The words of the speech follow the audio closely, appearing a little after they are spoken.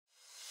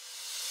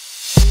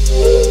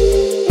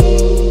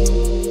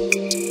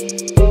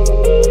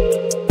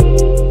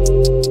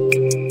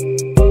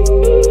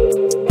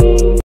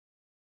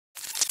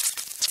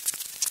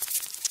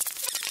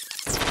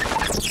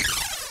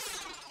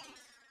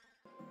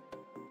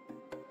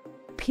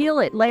peel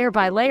it layer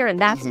by layer. And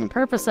that's the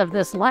purpose of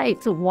this life,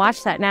 to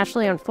watch that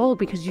naturally unfold,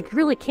 because you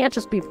really can't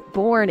just be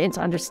born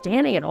into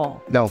understanding it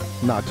all. No,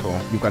 not at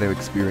all. You've got to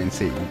experience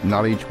it.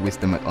 Knowledge,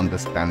 wisdom, and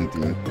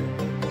understanding.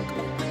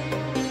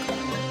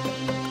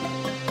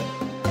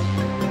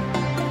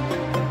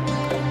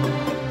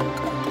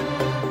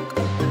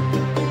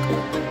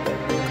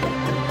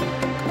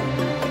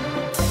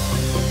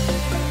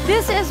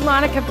 This is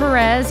Monica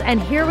Perez,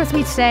 and here with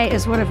me today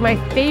is one of my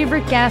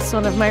favorite guests,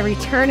 one of my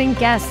returning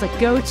guests, a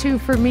go-to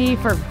for me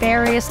for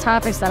various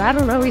topics that I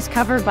don't always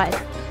cover, but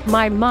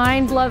my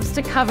mind loves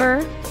to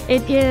cover.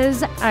 It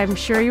is, I'm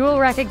sure you will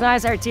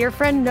recognize, our dear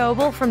friend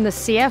Noble from the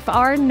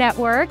CFR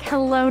network.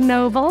 Hello,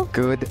 Noble.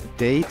 Good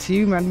day to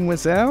you,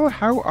 mademoiselle.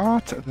 How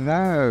art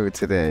thou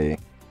today?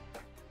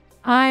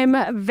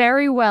 I'm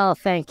very well,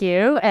 thank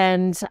you,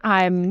 and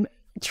I'm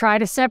trying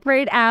to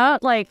separate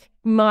out, like,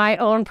 my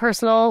own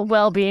personal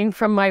well-being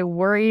from my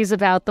worries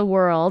about the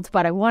world,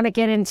 but I want to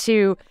get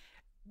into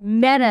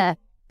meta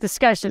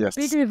discussion,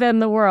 bigger than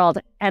the world.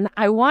 And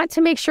I want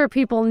to make sure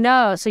people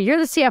know, so you're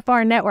the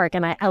CFR network,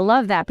 and I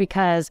love that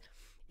because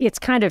it's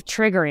kind of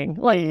triggering.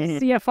 Like,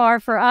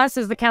 CFR for us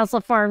is the Council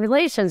of Foreign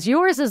Relations.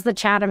 Yours is the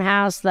Chatham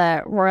House,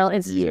 the Royal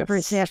Institute for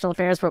International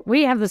Affairs, but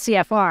we have the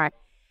CFR.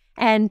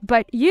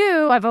 But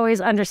I've always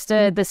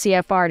understood the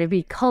CFR to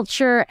be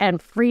culture and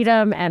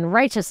freedom and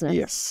righteousness.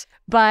 Yes.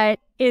 But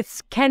it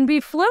can be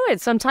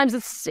fluid. Sometimes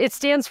it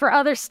stands for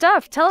other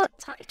stuff.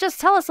 Just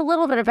tell us a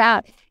little bit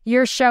about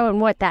your show and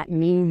what that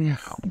means.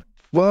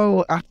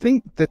 Well, I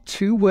think the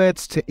three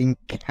words,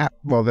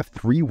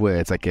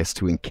 I guess,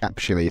 to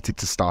encapsulate it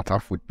to start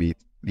off would be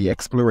the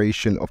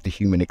exploration of the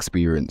human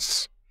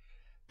experience.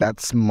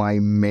 That's my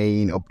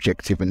main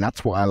objective, and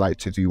that's what I like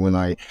to do when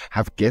I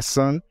have guests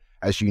on,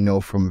 as you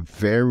know, from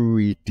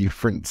very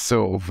different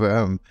sort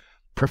of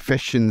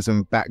professions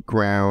and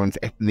backgrounds,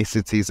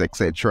 ethnicities,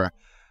 etc.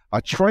 I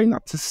try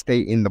not to stay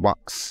in the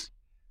box.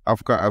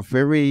 I've got a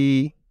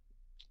very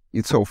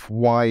sort of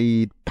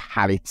wide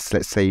palette,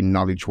 let's say,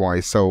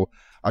 knowledge-wise. So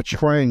I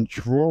try and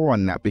draw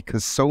on that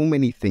because so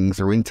many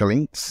things are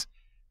interlinked.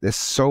 They're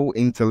so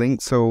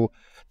interlinked. So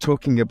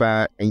talking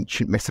about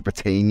ancient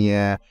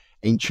Mesopotamia,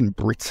 ancient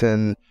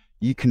Britain,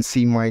 you can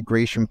see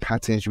migration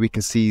patterns. We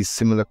can see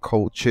similar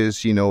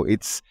cultures. You know,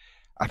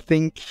 I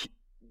think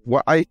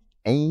what I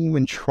aim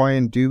and try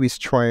and do is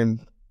try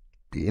and,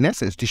 in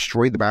essence,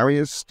 destroy the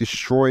barriers,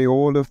 destroy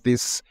all of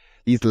these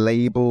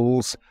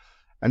labels,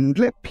 and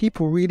let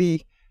people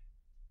really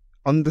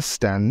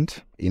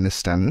understand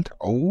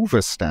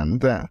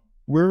that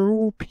we're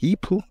all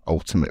people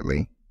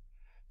ultimately.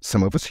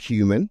 Some of us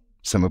human,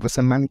 some of us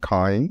are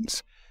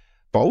mankind,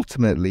 but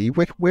ultimately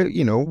we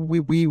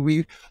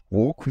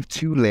walk with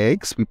two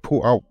legs. We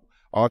put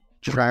our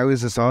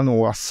trousers on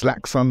or our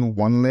slacks on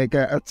one leg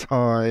at a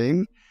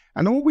time,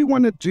 and all we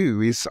want to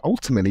do is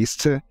ultimately is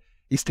to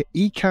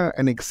eke out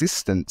an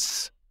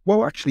existence.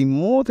 Well, actually,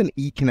 more than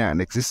eking out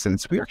an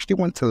existence, we actually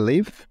want to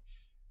live.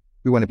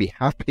 We want to be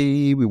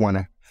happy. We want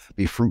to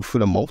be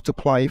fruitful and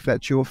multiply, if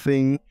that's your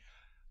thing.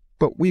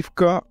 But we've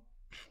got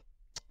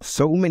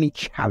so many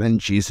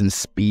challenges and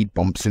speed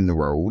bumps in the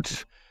road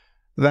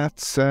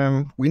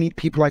that we need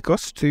people like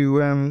us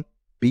to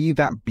be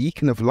that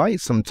beacon of light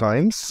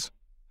sometimes.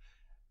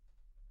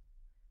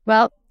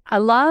 Well, I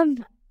love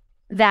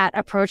that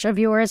approach of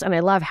yours, and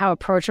I love how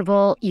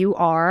approachable you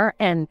are.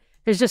 And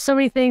there's just so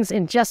many things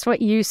in just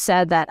what you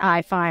said that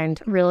I find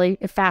really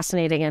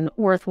fascinating and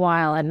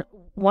worthwhile. And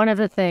one of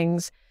the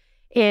things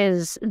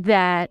is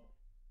that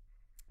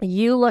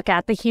you look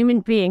at the human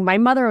being. My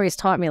mother always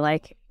taught me,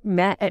 like,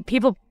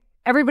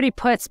 everybody be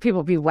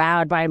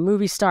wowed by a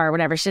movie star or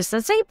whatever. She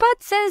says, he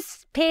puts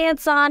his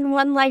pants on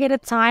one leg at a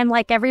time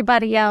like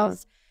everybody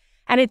else.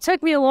 And it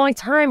took me a long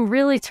time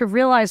really to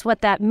realize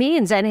what that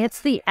means. And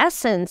it's the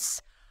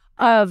essence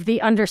of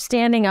the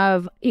understanding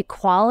of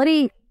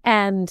equality,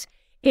 and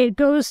it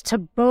goes to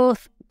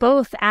both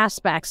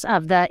aspects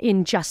of the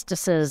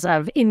injustices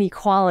of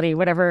inequality,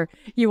 whatever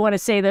you want to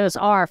say those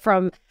are,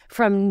 from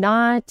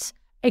not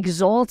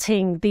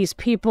exalting these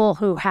people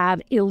who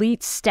have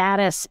elite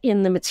status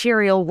in the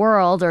material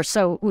world, or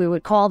so we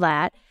would call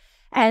that.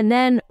 And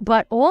then,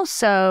 but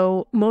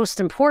also most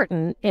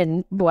important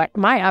in what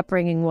my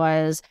upbringing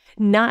was,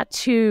 not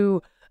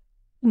to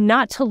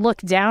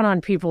look down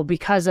on people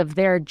because of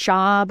their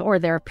job or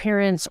their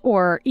appearance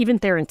or even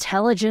their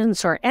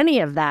intelligence or any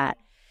of that.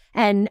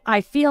 And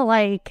I feel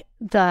like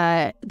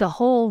the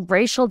whole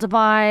racial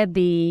divide,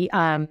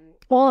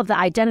 all of the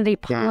identity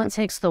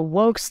politics, the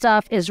woke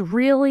stuff is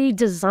really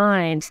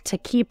designed to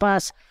keep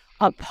us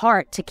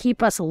apart, to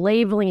keep us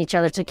labeling each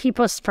other, to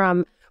keep us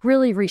from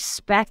really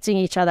respecting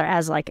each other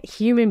as like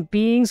human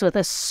beings with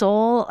a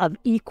soul of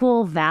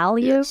equal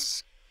value.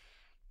 Yes.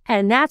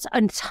 And that's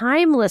a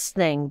timeless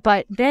thing.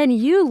 But then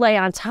you lay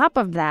on top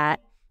of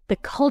that the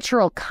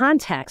cultural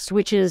context,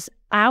 which is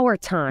our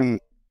time.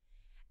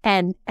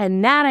 And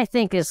that, I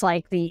think, is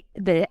like the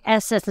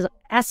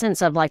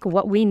essence of like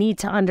what we need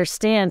to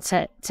understand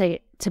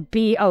to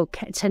be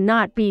okay, to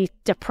not be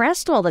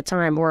depressed all the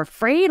time or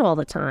afraid all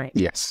the time.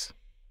 Yes.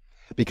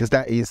 because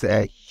that is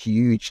a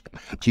huge,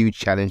 huge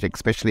challenge,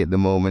 especially at the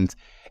moment.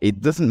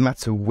 It doesn't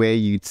matter where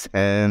you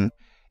turn.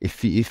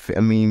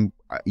 I mean,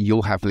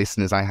 you'll have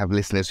listeners, I have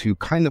listeners who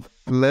kind of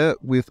flirt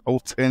with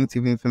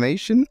alternative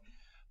information,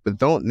 but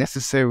don't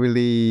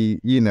necessarily,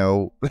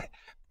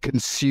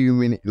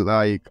 consuming it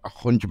like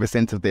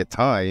 100% of their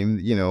time,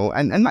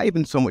 and not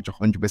even so much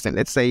 100%.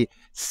 Let's say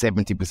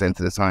 70%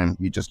 of the time,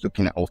 you're just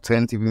looking at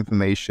alternative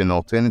information,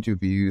 alternative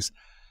views.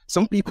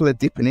 Some people are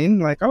dipping in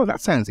like, oh, that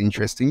sounds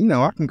interesting.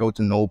 I can go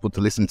to Noble to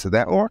listen to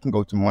that, or I can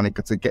go to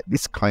Monica to get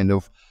this kind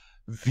of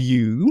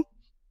view,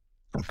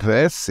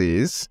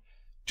 versus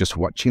just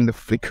watching the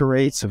flicker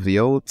rates of the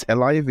old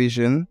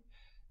television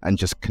and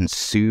just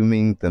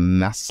consuming the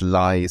mass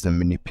lies and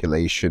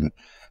manipulation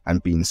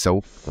and being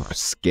so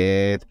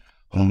scared.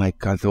 Oh my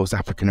God, those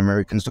African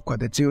Americans, look what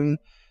they're doing.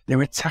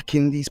 They're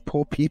attacking these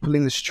poor people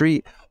in the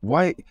street.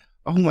 Why?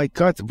 Oh my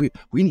God,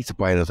 we need to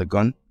buy another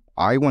gun.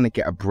 I want to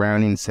get a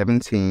Browning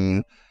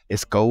 17.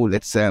 Let's go.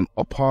 Let's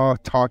up our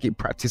target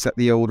practice at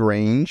the old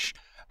range.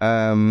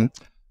 Maybe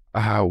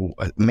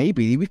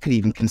we could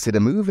even consider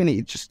moving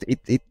it.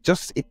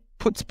 It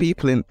puts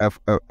people in a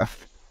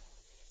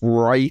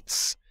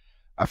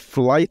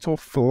flight or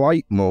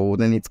flight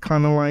mode, and it's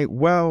kind of like,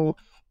 well,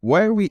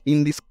 why are we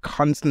in this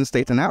constant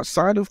state? And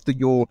outside of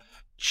your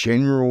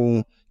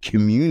general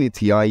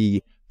community,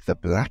 i.e. the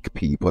black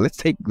people, let's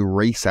take the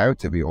race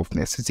out of it, or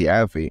ethnicity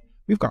out of it.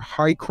 We've got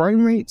high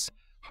crime rates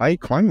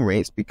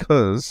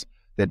because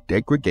the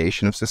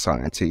degradation of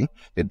society,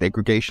 the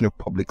degradation of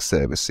public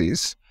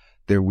services,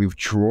 the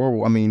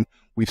withdrawal. I mean,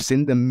 we've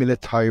seen the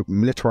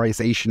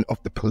militarization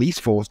of the police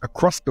force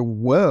across the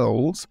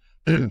world,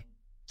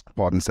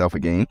 pardon self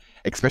again,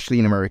 especially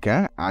in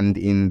America and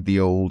in the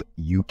old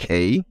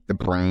UK, the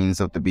brains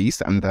of the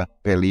beast and the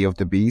belly of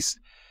the beast.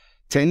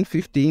 10,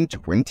 15,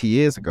 20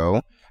 years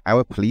ago,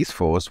 our police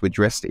force were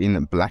dressed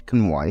in black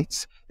and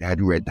white. They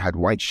had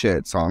white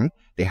shirts on.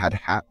 They had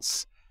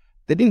hats.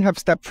 They didn't have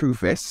stab-proof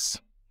vests.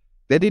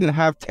 They didn't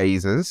have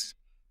tasers.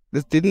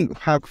 They didn't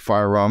have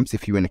firearms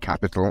if you were in the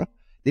Capitol.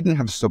 They didn't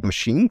have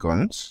submachine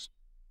guns.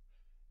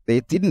 They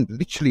didn't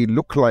literally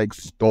look like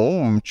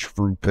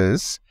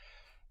stormtroopers.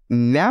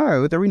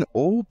 Now they're in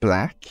all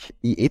black.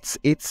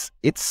 It's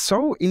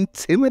so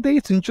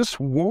intimidating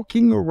just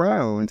walking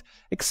around,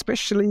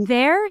 especially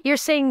there. You're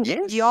saying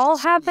y'all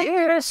have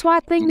the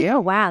SWAT thing? Yeah. Oh,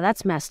 wow,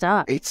 that's messed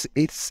up. It's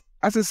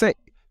as I say,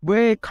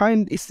 we've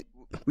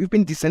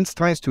been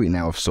desensitized to it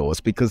now of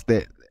sorts, because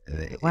the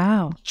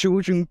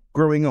children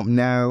growing up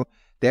now,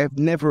 they've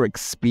never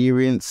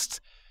experienced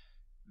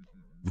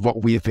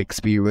what we've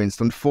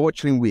experienced.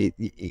 Unfortunately,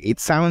 it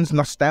sounds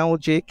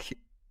nostalgic,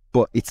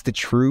 but it's the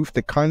truth.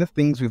 The kind of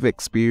things we've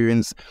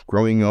experienced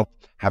growing up,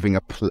 having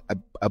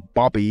a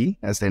Bobby,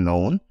 as they're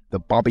known, the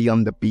Bobby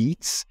on the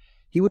beats.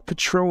 He would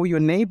patrol your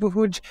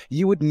neighborhood.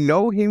 You would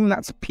know him.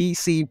 That's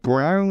PC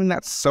Brown.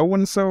 That's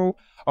so-and-so.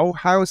 Oh,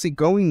 how's it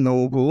going,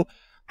 Noble?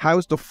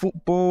 How's the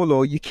football?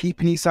 Or you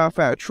keeping yourself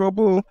out of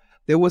trouble?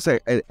 There was a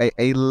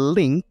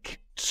link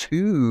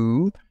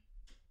to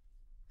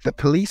the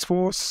police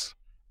force.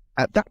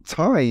 At that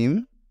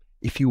time,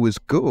 if you was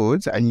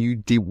good and you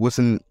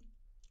didn't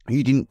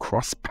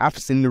cross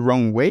paths in the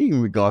wrong way in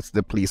regards to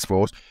the police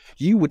force,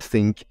 you would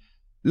think,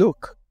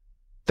 look,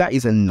 that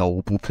is a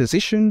noble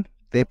position.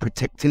 They're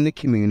protecting the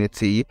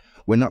community.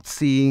 We're not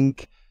seeing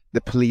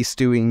the police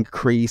doing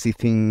crazy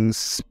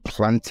things,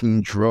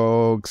 planting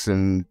drugs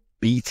and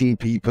beating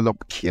people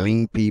up,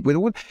 killing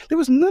people. There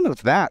was none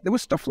of that. There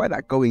was stuff like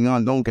that going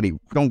on. Don't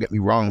get me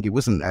wrong. It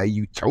wasn't a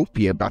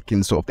utopia back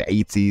in sort of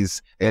the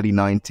 80s, early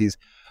 90s.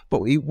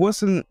 But it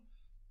wasn't.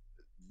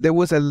 There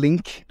was a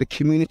link. The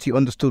community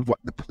understood what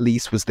the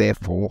police was there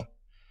for.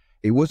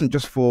 It wasn't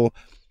just for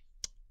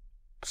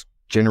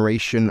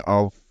generation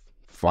of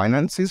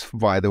finances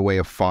via the way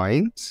of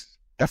fines.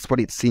 That's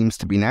what it seems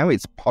to be now.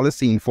 It's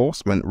policy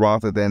enforcement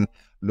rather than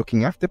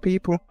looking after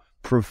people,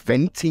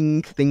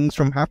 preventing things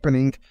from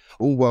happening.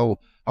 Oh, well,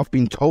 I've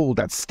been told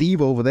that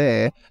Steve over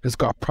there has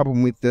got a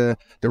problem with the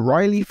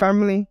Riley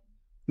family.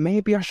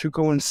 Maybe I should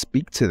go and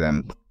speak to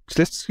them.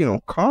 Let's,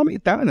 calm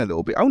it down a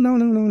little bit. Oh,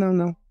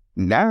 no.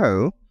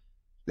 Now,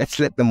 let's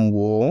let them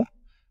war.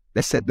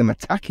 Let's let them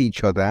attack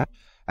each other,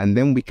 and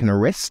then we can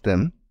arrest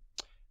them.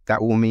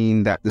 That will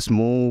mean that there's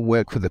more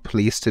work for the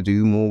police to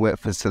do, more work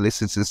for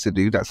solicitors to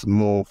do. That's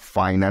more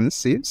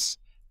finances.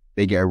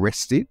 They get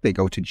arrested. They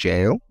go to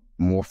jail.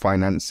 More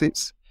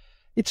finances.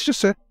 It's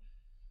just a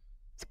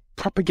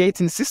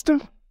propagating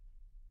system.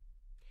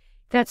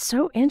 That's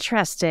so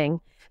interesting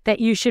that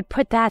you should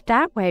put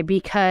that way,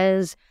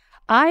 because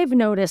I've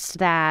noticed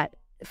that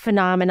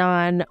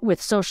phenomenon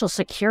with Social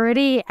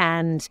Security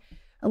and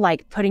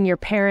like putting your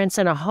parents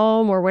in a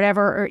home or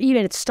whatever, or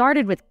even it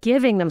started with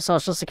giving them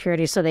Social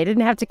Security so they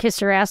didn't have to kiss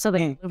your ass, so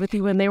they lived with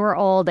you when they were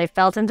old. They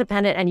felt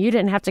independent and you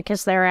didn't have to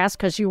kiss their ass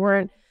because you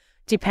weren't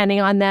depending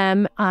on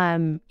them.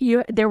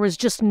 There was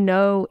just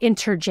no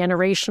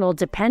intergenerational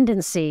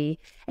dependency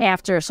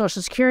after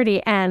Social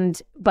Security,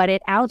 but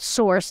it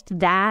outsourced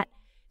that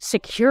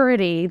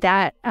security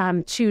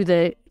to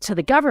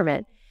the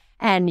government.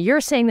 And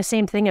you're saying the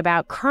same thing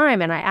about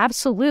crime. And I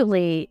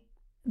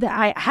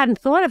hadn't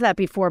thought of that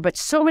before, but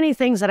so many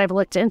things that I've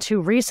looked into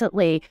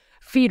recently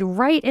feed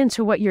right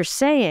into what you're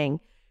saying.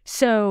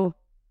 So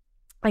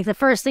like the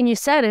first thing you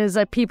said is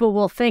that people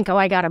will think, oh,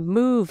 I got to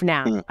move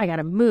now. I got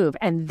to move.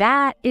 And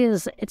that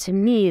is, to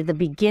me, the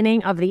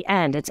beginning of the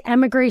end. It's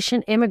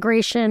immigration.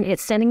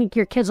 It's sending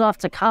your kids off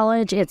to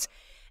college. It's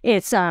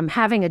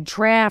having a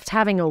draft,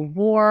 having a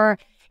war.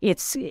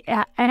 It's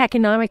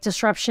economic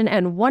disruption.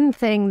 And one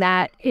thing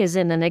that is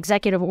in an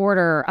executive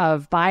order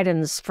of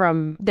Biden's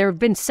there have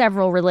been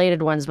several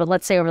related ones, but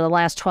let's say over the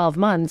last 12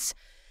 months,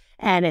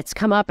 and it's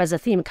come up as a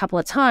theme a couple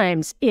of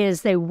times,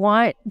 is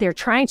they're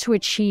trying to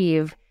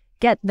achieve,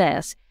 get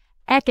this,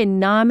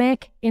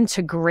 economic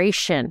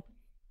integration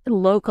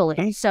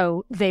locally.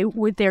 So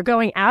they're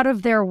going out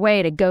of their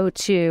way to go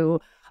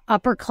to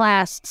upper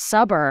class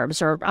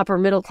suburbs or upper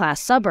middle class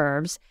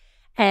suburbs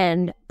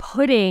and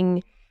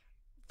putting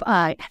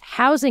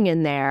housing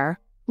in there,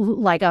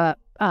 like a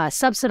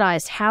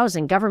subsidized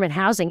housing, government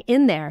housing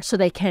in there, so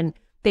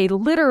they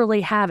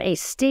literally have a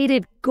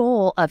stated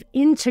goal of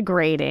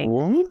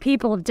integrating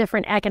people of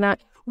different economic,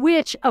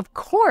 which of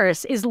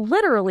course is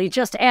literally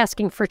just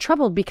asking for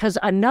trouble, because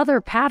another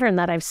pattern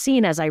that I've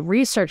seen as I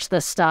research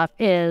this stuff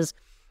is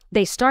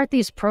they start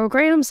these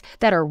programs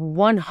that are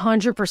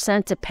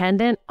 100%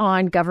 dependent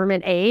on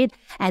government aid,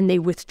 and they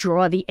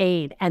withdraw the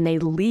aid and they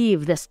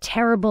leave this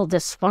terrible,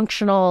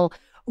 dysfunctional,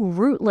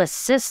 rootless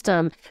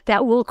system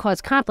that will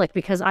cause conflict,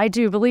 because I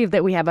do believe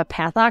that we have a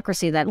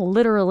pathocracy that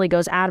literally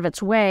goes out of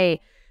its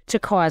way to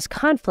cause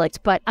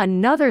conflict. But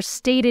another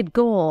stated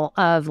goal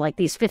of like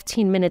these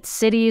 15-minute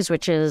cities,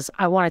 which is,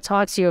 I want to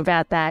talk to you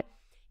about that,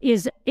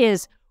 is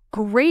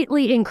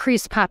greatly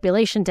increased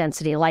population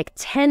density, like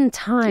 10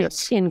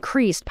 times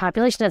increased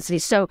population density.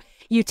 So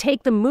you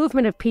take the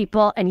movement of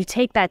people and you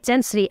take that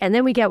density, and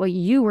then we get what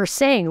you were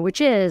saying, which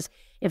is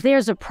if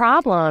there's a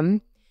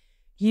problem,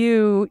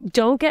 you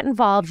don't get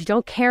involved, you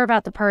don't care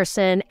about the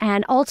person,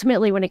 and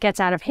ultimately when it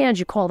gets out of hand,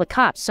 you call the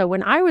cops. So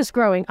when I was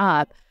growing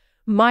up,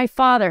 my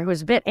father, who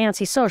was a bit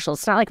antisocial,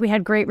 it's not like we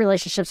had great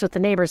relationships with the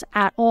neighbors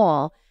at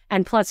all,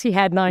 and plus he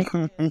had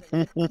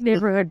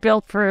neighborhood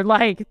built for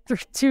like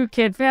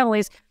 2-kid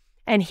families,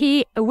 and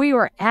we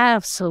were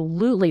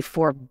absolutely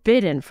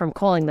forbidden from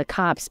calling the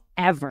cops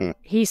ever.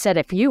 He said,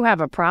 if you have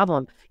a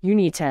problem, you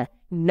need to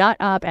nut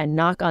up and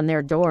knock on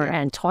their door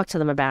and talk to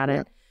them about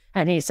it.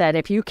 And he said,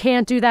 if you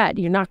can't do that,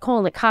 you're not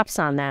calling the cops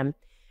on them.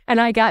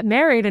 And I got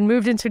married and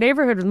moved into a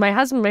neighborhood with my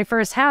husband, my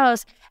first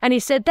house. And he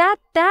said, that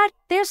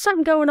there's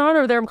something going on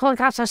over there. I'm calling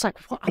the cops. I was like,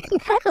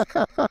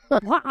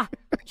 what?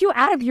 You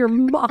out of your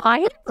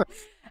mind?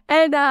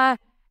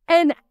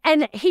 And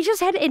he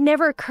just it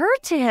never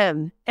occurred to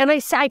him. And I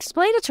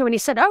explained it to him, and he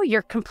said, oh,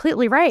 you're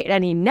completely right.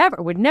 And he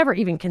would never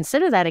even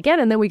consider that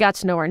again. And then we got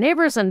to know our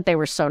neighbors, and they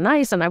were so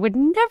nice, and I would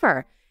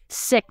never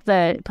sick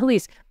the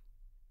police.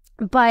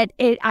 But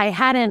I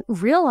hadn't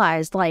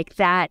realized like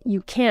that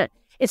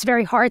it's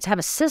very hard to have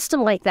a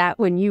system like that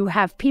when you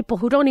have people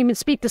who don't even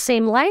speak the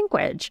same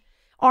language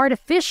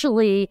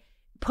artificially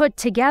put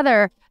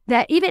together,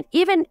 that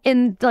even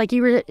in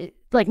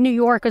like New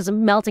York is a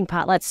melting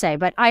pot, let's say.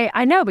 But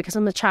I know, because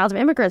I'm the child of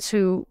immigrants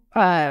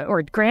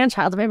or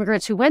grandchild of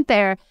immigrants who went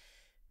there,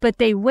 but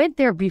they went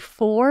there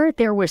before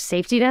there were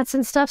safety nets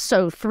and stuff.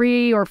 So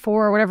 3 or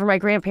 4 or whatever my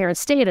grandparents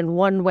stayed, and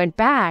one went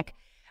back.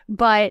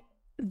 But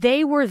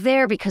they were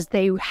there because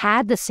they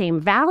had the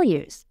same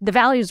values. The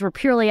values were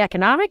purely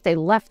economic. They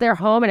left their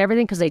home and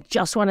everything because they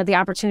just wanted the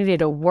opportunity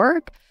to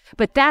work.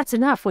 But that's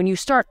enough. When you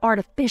start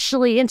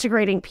artificially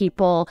integrating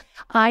people,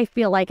 I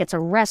feel like it's a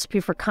recipe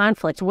for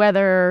conflict,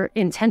 whether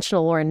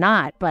intentional or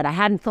not. But I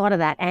hadn't thought of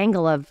that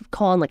angle of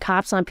calling the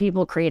cops on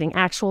people, creating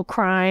actual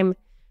crime.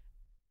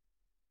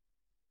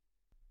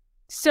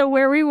 So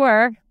where we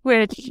were,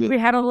 which we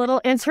had a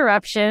little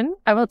interruption,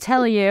 I will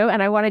tell you,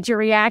 and I wanted your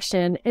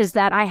reaction, is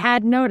that I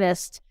had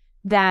noticed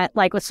that,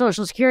 like with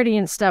Social Security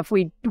and stuff,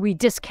 we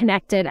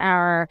disconnected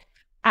our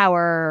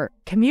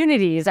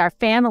communities, our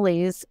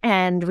families,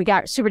 and we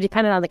got super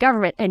dependent on the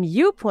government. And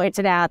you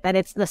pointed out that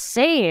it's the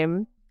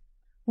same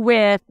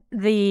with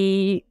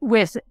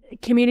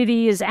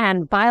communities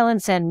and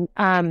violence and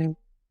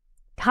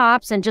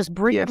cops, and just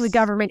bringing the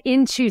government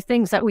into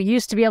things that we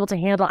used to be able to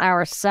handle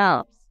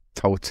ourselves.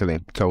 Totally.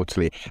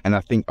 And I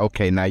think,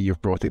 okay, now you've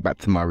brought it back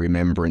to my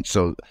remembrance.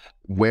 So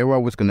where I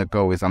was going to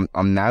go is I'm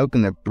now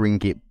going to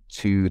bring it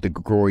to the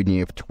growing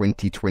year of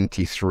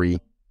 2023.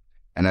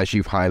 And as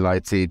you've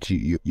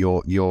highlighted,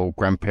 your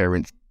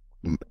grandparents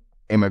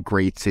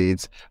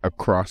immigrated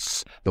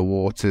across the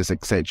waters,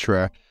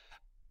 etc.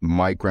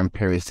 My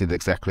grandparents did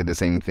exactly the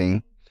same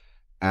thing.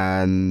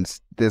 And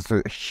there's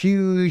a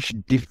huge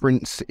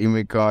difference in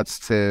regards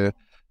to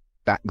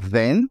back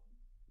then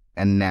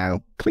and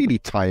now. Clearly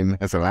time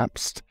has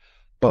elapsed,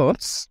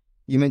 but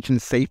you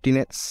mentioned safety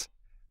nets.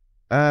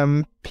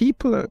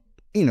 People are,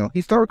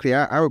 historically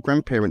our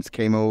grandparents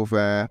came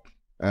over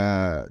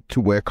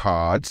to work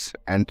hard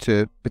and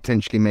to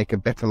potentially make a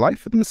better life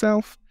for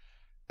themselves.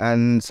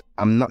 And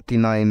I'm not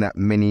denying that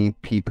many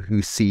people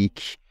who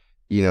seek,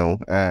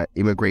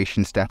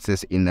 immigration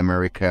status in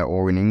America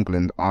or in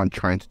England aren't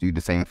trying to do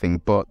the same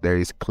thing, but there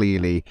is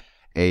clearly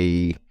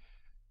a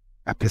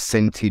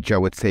percentage, I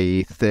would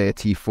say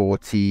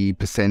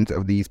 30-40%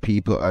 of these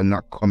people are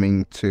not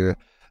coming to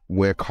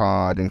work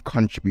hard and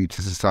contribute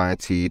to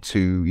society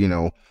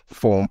to,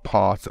 form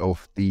part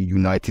of the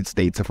United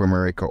States of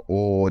America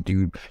or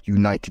the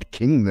United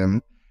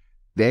Kingdom.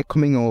 They're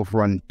coming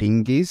over on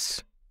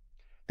dinghies.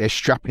 They're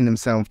strapping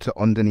themselves to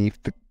underneath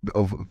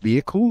of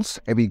vehicles,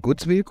 heavy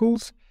goods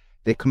vehicles.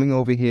 They're coming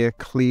over here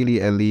clearly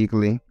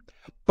illegally.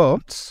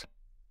 But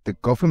the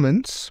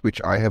governments,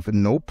 which I have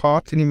no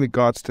part in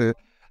regards to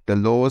the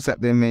laws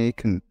that they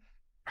make and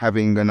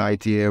having an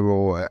idea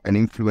or an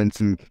influence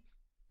in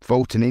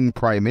voting in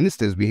prime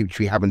ministers, which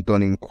we haven't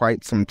done in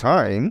quite some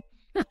time.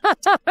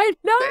 I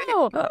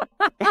know.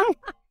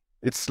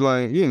 It's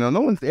like,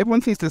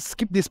 everyone seems to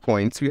skip this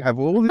point. We have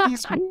all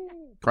these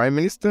prime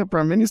minister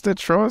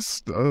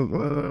trust.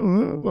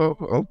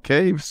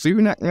 Okay,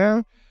 Sunak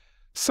now.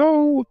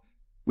 So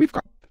we're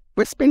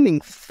spending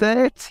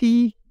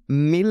 £30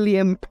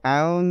 million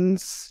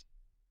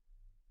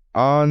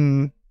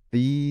on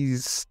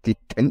these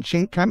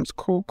detention camps,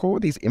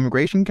 called these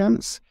immigration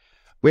camps.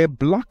 We're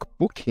block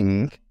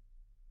booking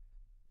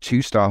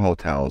 2-star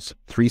hotels,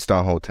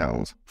 3-star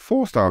hotels,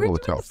 4-star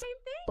hotels,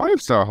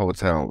 5-star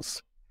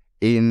hotels.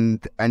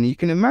 And you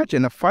can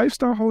imagine a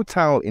 5-star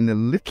hotel in the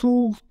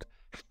little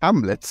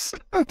hamlets.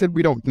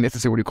 We don't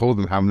necessarily call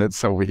them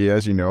hamlets over here,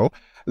 as you know.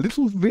 A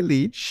little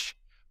village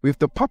with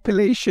the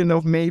population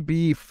of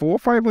maybe 400 or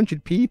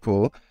 500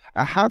 people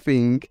are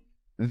having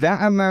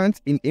that amount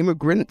in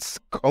immigrants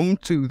come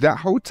to that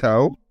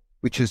hotel,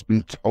 which has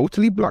been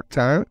totally blocked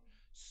out.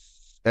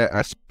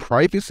 A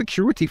private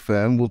security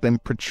firm will then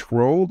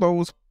patrol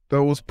those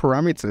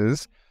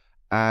parameters,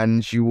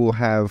 and you will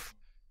have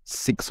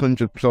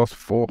 600 plus,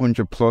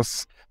 400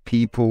 plus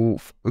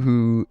people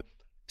who,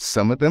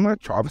 some of them are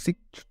obviously,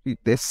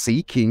 they're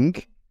seeking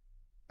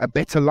a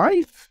better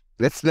life.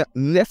 Let's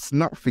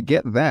not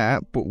forget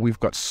that. But we've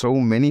got so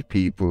many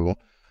people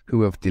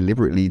who have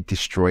deliberately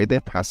destroyed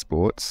their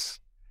passports.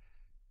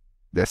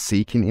 They're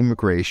seeking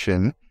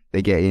immigration.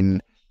 They get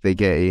in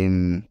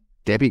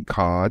debit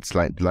cards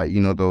like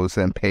those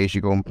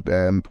pay-as-you-go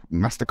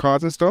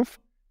MasterCards and stuff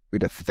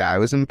with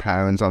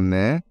 £1,000 on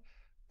there.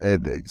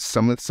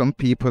 Some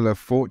people are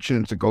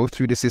fortunate to go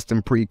through the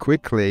system pretty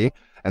quickly,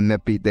 and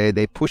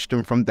they push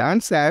them from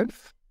down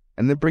south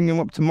and they bring them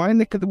up to my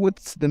neck of the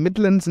woods, the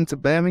Midlands, into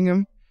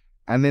Birmingham,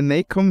 and then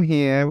they come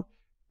here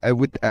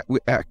with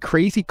a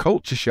crazy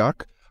culture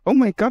shock. Oh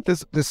my God,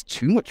 there's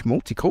too much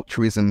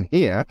multiculturalism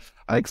here.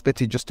 I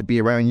expected just to be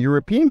around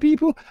European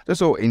people.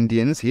 There's all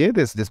Indians here.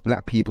 There's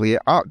black people here.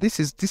 This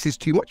is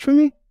too much for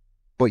me.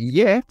 But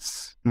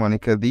yet,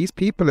 Monica, these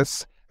people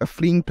are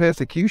fleeing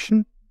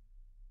persecution.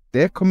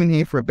 They're coming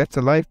here for a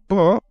better life,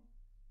 but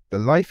the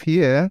life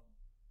here,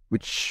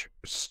 which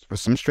for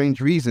some strange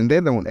reason,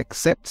 they don't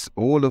accept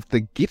all of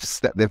the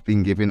gifts that they've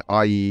been given,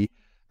 i.e.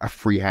 a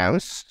free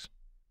house,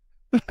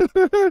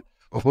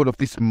 all of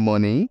this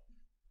money,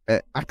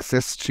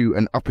 access to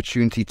an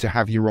opportunity to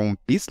have your own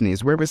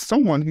business, whereas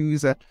someone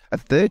who's a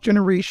third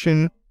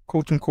generation,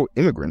 quote unquote,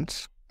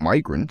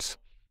 migrant,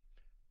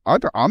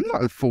 I'm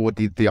not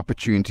afforded the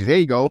opportunity. There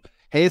you go.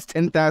 Here's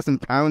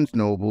 £10,000,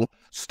 Noble.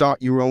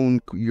 Start your own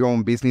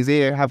business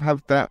here.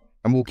 Have that,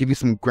 and we'll give you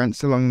some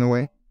grants along the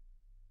way.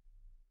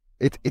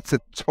 It's a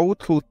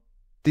total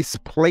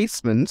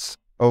displacement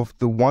of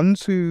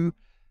the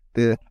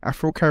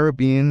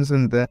Afro-Caribbeans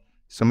and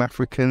some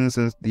Africans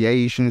and the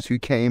Asians who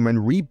came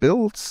and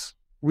rebuilt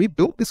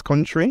this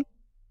country.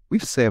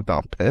 We've served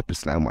our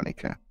purpose now,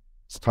 Monica.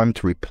 It's time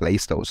to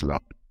replace those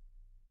lot.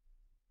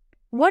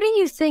 What do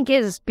you think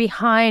is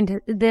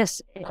behind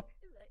this?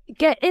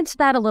 Get into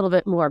that a little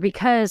bit more,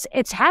 because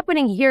it's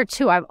happening here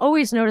too. I've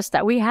always noticed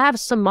that we have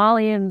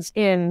Somalians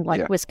in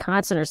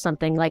Wisconsin or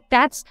something. Like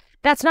that's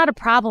not a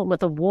problem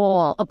with a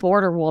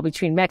border wall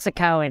between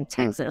Mexico and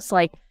Texas.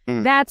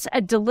 That's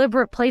a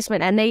deliberate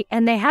placement,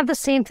 and they have the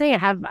same thing. I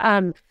have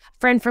a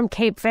friend from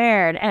Cape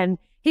Verde, and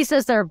he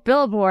says there are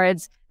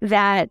billboards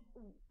that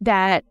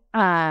and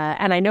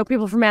I know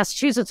people from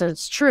Massachusetts, and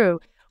it's true.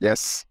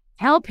 Yes.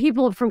 Tell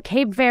people from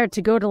Cape Verde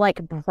to go to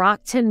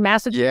Brockton,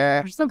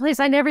 Massachusetts, or someplace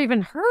I never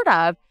even heard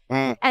of.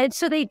 And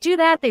so they do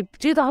that. They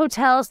do the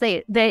hotels.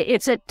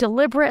 It's a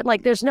deliberate,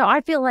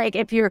 I feel like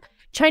if you're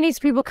Chinese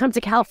people come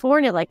to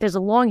California, there's a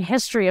long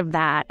history of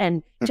that.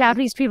 And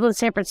Japanese people in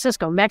San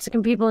Francisco,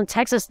 Mexican people in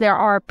Texas, there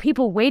are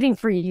people waiting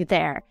for you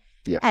there.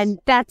 Yes. And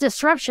that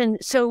disruption.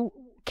 So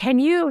can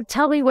you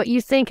tell me what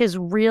you think is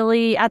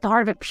really at the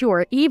heart of it?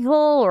 Pure evil,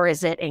 or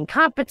is it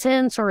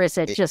incompetence, or is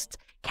it just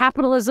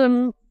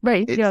capitalism?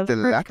 Right? It's the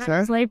latter.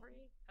 Kind of slavery?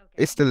 Okay.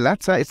 It's the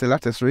latter.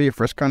 It's really a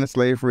fresh kind of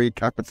slavery,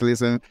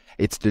 capitalism.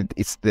 It's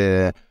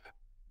the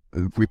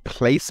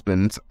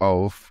replacement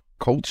of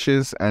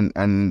cultures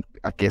and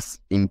I guess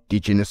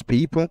indigenous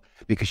people,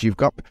 because you've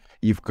got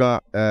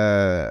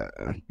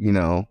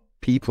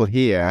people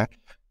here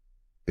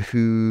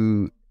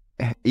who,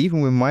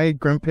 even when my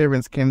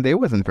grandparents came, they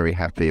wasn't very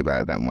happy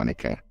about that,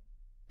 Monica.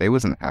 They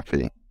wasn't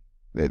happy.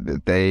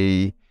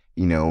 They,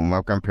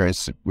 my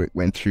grandparents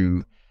went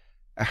through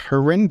a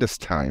horrendous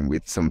time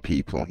with some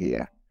people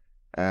here.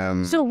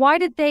 So why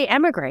did they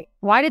emigrate?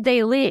 Why did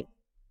they leave?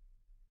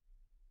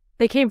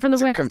 They came from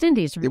the West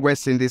Indies. The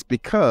West Indies,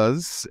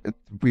 because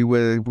we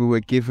were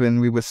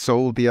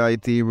sold the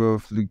idea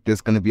of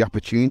there's going to be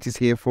opportunities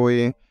here for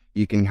you.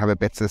 You can have a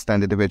better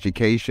standard of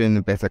education,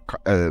 a better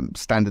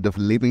standard of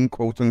living,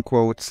 quote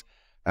unquote.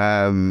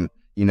 Your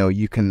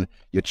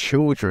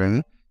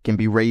children can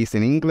be raised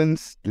in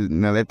England.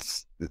 Now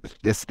let's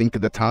think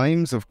of the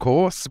times. Of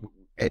course,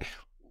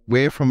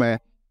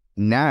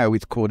 now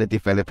it's called a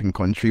developing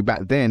country.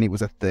 Back then, it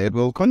was a third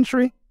world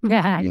country.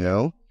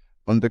 Yeah.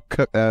 Under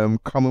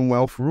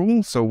Commonwealth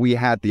rule. So we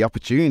had the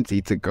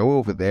opportunity to go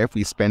over there if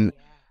we spent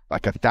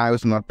like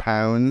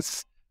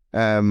 £1,000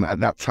 at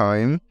that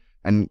time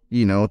and,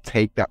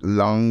 take that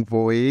long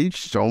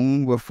voyage.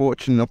 Some were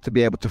fortunate enough to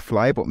be able to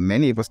fly, but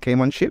many of us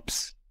came on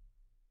ships.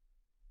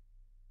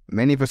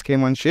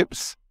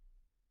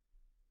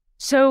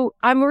 So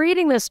I'm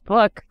reading this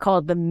book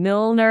called The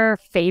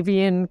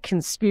Milner-Fabian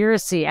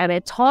Conspiracy, and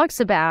it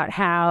talks about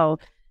how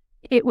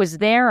it was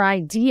their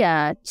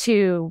idea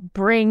to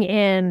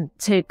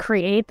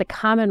create the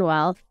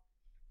Commonwealth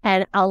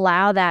and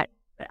allow that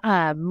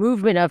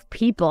movement of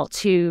people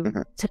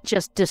to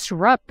just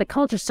disrupt the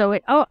culture. So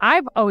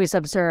I've always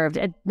observed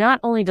it not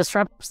only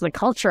disrupts the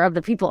culture of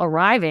the people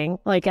arriving,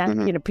 like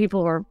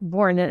people who are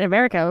born in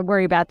America,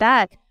 worry about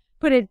that,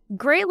 but it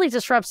greatly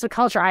disrupts the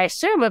culture, I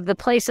assume, of the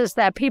places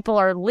that people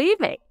are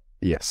leaving.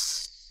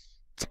 Yes,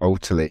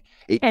 totally.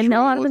 A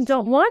lot of them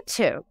don't want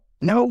to.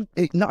 No,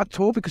 not at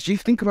all, because you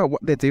think about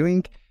what they're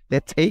doing.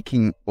 They're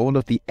taking all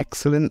of the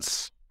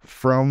excellence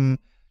from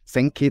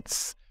St.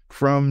 Kitts,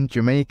 from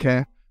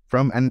Jamaica,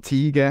 from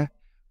Antigua,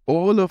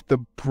 all of the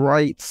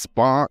bright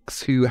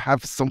sparks who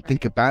have something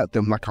about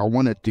them, like I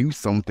want to do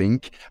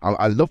something.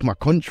 I love my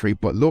country,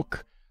 but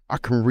look, I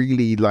can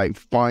really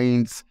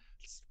find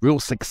real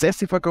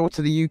success if I go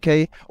to the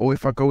UK or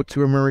if I go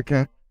to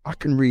America. I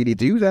can really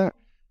do that.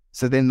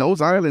 So then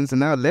those islands are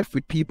now left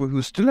with people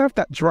who still have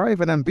that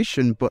drive and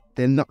ambition, but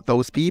they're not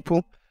those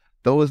people.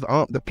 Those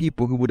aren't the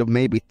people who would have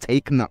maybe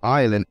taken the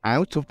island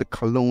out of the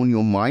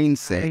colonial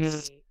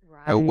mindset,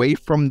 away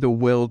from the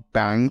World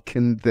Bank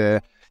and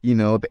the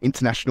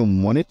International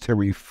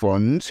Monetary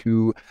Fund,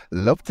 who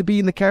love to be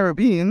in the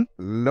Caribbean,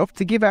 love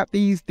to give out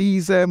these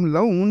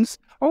loans.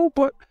 Oh,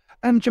 but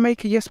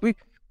Jamaica, yes, we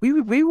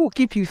will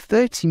give you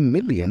 30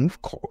 million.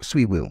 Of course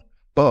we will.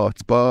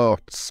 But.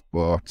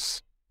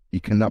 You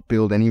cannot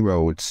build any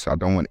roads. I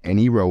don't want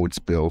any roads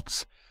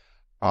built.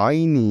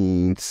 I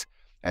need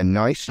a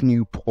nice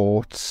new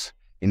port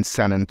in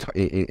San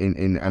Antonio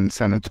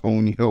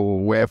or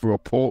wherever, or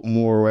Portmore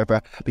or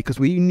wherever, because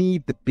we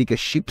need the bigger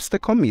ships to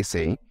come, you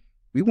see.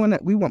 We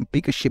want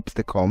bigger ships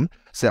to come,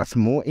 so that's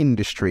more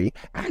industry,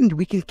 and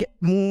we can get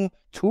more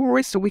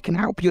tourists, so we can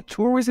help your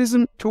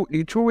tourism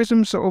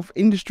sort of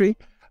industry,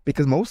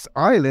 because most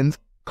islands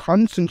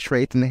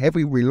concentrate and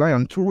heavily rely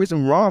on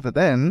tourism rather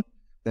than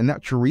the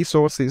natural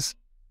resources.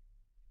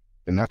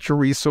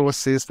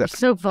 That's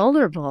so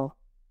vulnerable.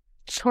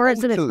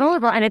 Tourism is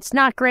vulnerable, and it's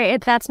not great.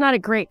 That's not a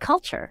great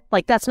culture.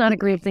 That's not a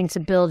great thing to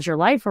build your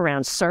life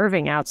around,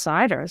 serving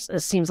outsiders.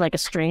 It seems like a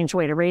strange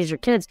way to raise your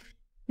kids.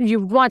 You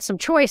want some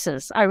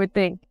choices, I would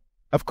think.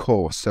 Of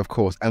course.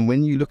 And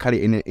when you look at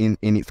it in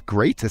its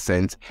greater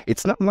sense,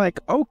 it's not like,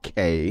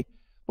 okay,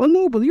 well,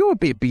 no, but you're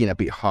being a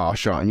bit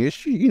harsh, aren't you?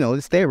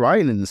 It's their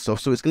island and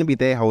stuff, so it's going to be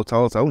their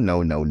hotels. Oh,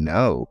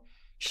 no.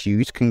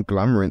 Huge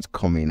conglomerates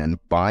come in and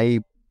buy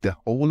the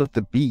whole of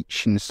the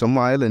beach. In some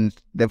islands,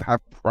 they have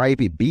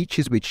private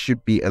beaches, which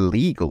should be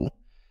illegal.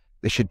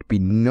 There should be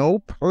no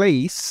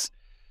place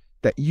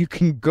that you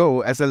can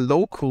go as a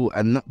local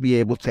and not be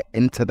able to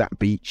enter that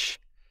beach.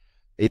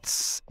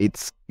 It's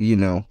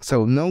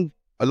so no,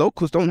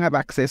 locals don't have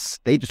access.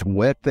 They just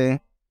work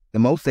there. The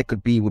most they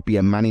could be would be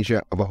a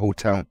manager of a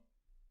hotel.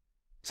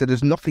 So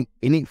there's nothing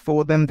in it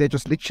for them. They're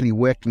just literally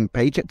working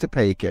paycheck to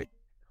paycheck,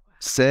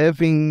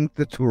 serving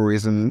the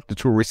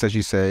tourists, as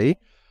you say.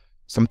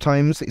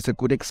 Sometimes it's a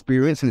good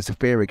experience and it's a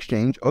fair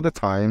exchange. Other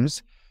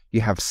times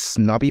you have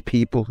snobby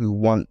people who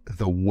want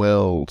the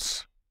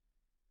world.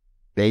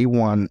 They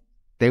want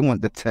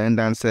the turn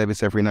down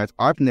service every night.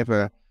 I've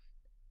never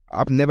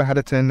had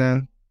a turn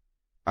down.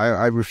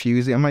 I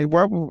refuse it. I'm like,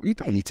 well, you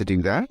don't need to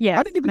do that. Yeah,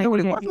 I didn't even know what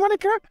it was,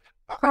 Monica.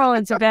 Crawl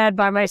into bed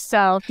by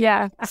myself.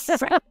 Yeah.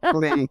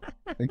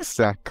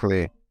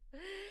 Exactly.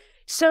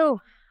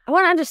 So I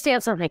want to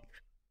understand something.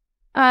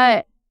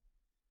 My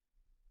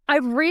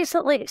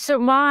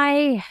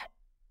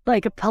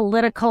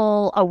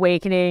political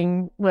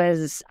awakening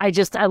was,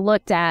 I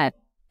looked at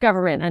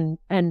government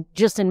and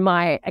just in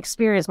my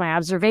experience, my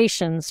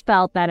observations,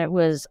 felt that it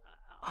was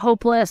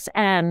hopeless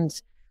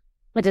and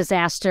a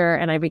disaster.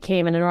 And I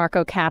became an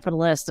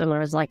anarcho-capitalist, and I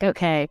was like,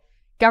 okay,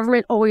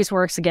 government always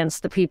works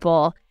against the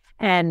people.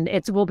 and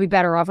we'll be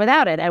better off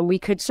without it. And we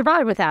could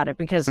survive without it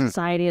because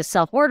society is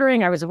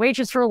self-ordering. I was a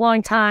waitress for a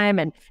long time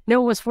and no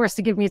one was forced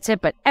to give me a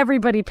tip, but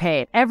everybody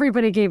paid.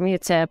 Everybody gave me a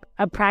tip.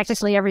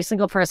 Practically every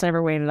single person I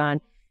ever waited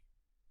on.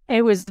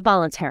 It was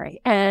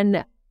voluntary.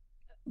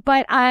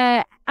 But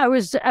I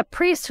was a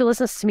priest who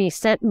listens to me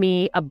sent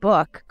me a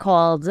book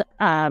called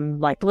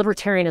like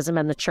Libertarianism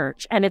and the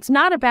Church. And it's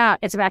about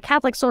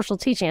Catholic social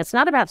teaching. It's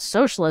not about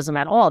socialism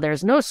at all.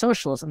 There's no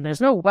socialism. There's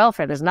no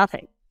welfare. There's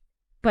nothing.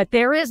 But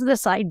there is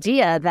this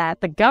idea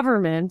that the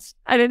government,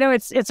 I don't know,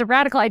 it's a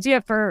radical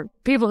idea for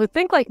people who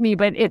think like me,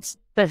 but it's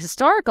the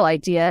historical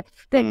idea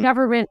that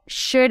government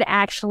should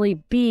actually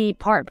be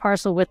part and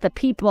parcel with the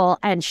people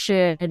and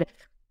should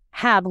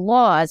have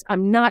laws.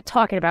 I'm not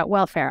talking about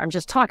welfare. I'm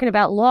just talking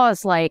about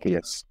laws like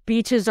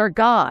beaches are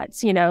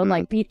God's,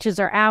 like beaches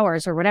are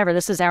ours or whatever.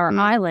 This is our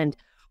island.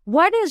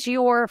 What is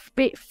your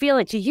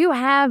feeling? Do you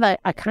have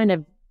a kind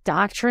of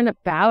doctrine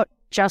about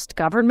just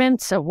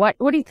government? So what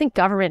do you think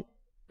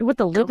what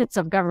the limits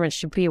of government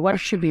should be? What it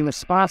should be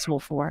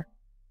responsible for?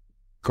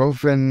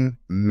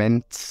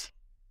 Government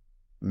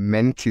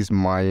is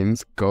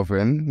mind,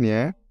 govern,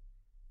 yeah?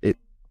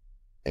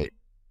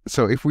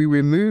 So if we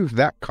remove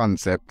that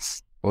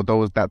concept, or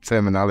that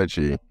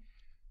terminology,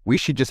 we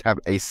should just have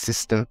a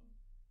system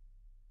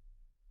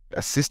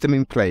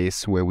in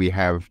place where we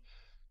have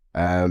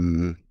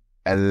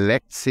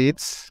elected,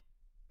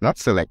 not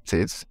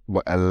selected,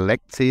 but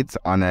elected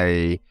on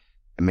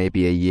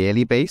maybe a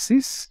yearly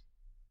basis,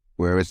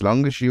 where as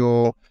long as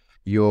you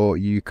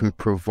can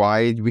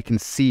provide, we can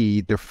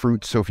see the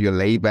fruits of your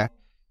labor.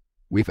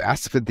 We've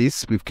asked for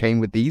this, we've came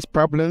with these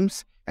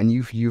problems, and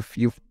you've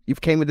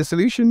came with the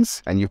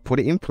solutions and you've put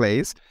it in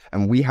place,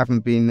 and we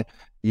haven't been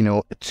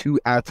too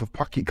out of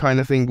pocket kind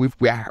of thing.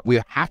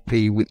 We're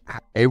happy with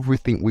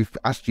everything we've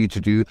asked you to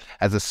do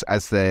as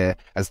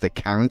the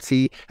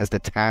county, as the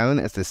town,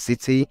 as the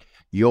city.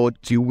 You're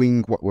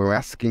doing what we're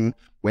asking.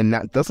 When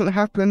that doesn't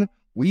happen,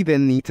 we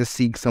then need to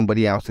seek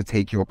somebody else to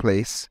take your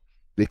place,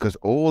 because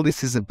all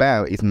this is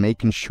about is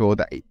making sure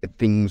that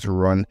things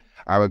run.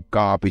 Our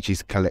garbage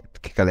is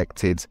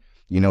collected.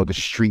 The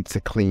streets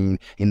are clean.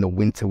 In the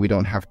winter, we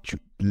don't have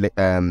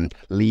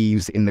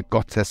leaves in the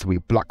gutter, so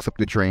it blocks up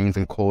the drains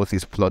and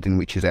causes flooding,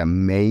 which is a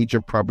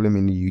major problem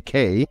in the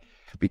UK.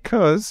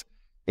 Because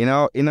in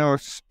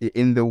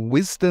the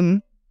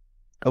wisdom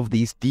of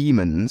these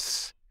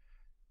demons,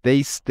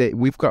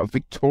 we've got a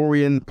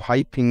Victorian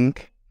piping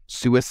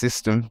sewer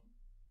system,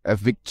 a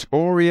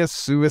Victoria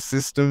sewer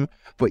system,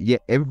 but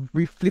yet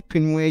every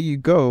flipping where you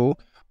go,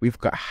 we've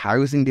got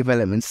housing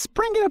developments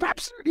springing up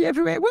absolutely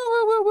everywhere. Woo,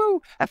 woo, woo,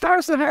 woo.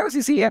 1,000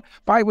 houses here,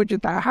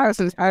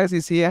 500,000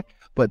 houses here.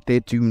 But they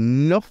do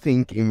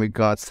nothing in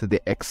regards to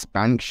the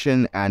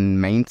expansion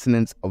and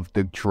maintenance of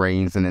the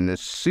drains. And then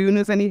as soon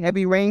as any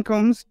heavy rain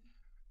comes,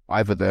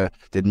 either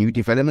the new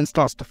development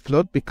starts to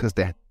flood because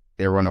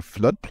they're on a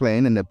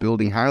floodplain and they're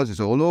building houses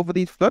all over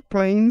these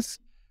floodplains.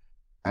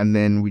 And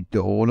then we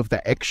do all of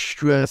the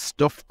extra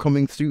stuff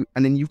coming through.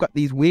 And then you've got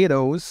these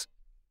weirdos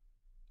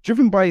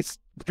driven by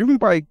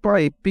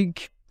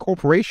big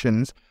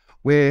corporations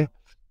where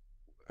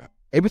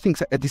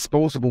everything's a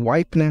disposable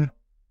wipe now.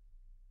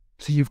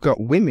 So you've got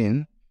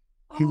women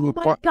who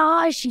oh my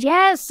gosh,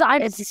 yes,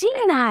 I've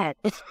seen that.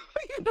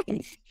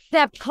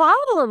 That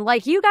problem,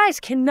 like, you guys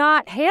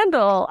cannot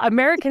handle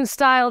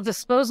American-style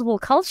disposable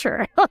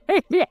culture.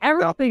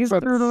 Everything's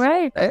thrown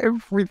away.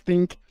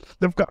 Everything.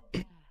 They've got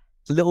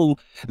little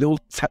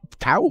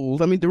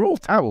towels. I mean, they're all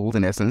towels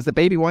in essence. They're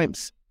baby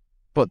wipes.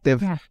 But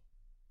they've... Yeah.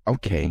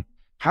 Okay,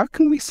 how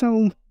can we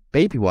sell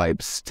baby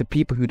wipes to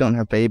people who don't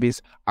have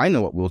babies? I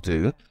know what we'll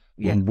do.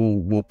 Yeah. And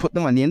we'll put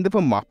them on the end of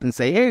a mop and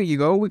say, here you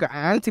go, we got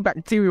an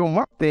antibacterial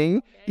mop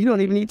thing. You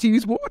don't even need to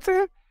use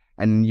water.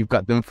 And you've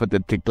got them for the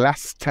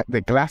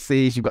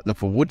glasses, you've got them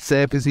for wood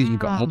surfaces, you've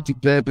got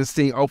multi-purpose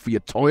thing. Oh, for your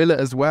toilet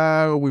as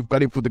well. We've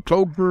got it for the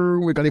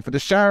cloakroom, we've got it for the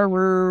shower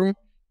room.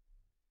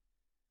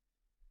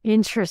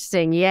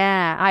 Interesting,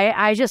 yeah.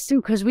 I just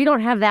do, because we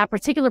don't have that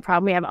particular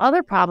problem. We have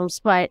other problems,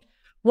 but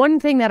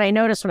one thing that I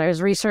noticed when I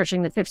was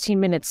researching the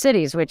 15-minute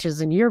cities, which is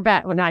in your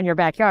well, not in your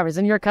backyard, it was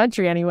in your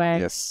country anyway.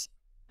 Yes.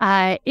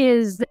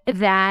 Is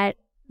that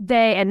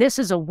and this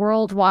is a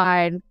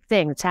worldwide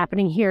thing that's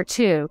happening here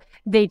too.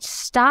 They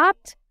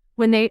stopped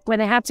when they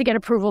have to get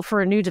approval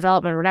for a new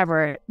development or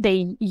whatever.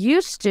 They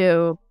used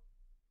to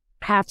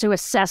have to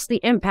assess the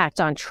impact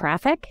on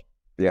traffic.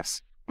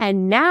 Yes.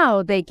 And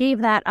now they gave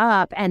that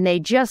up and they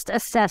just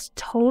assess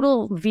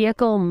total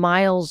vehicle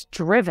miles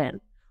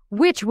driven,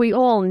 which we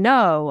all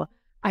know.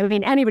 I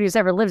mean, anybody who's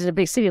ever lived in a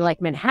big city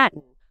like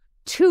Manhattan,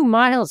 2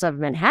 miles of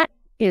Manhattan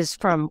is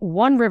from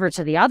one river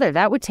to the other.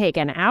 That would take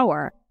an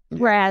hour,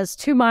 whereas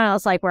 2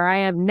 miles, like where I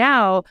am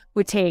now,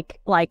 would take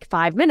like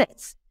 5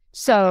 minutes.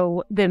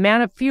 So the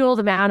amount of fuel,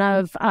 the amount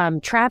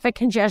of traffic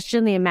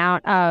congestion, the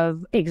amount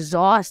of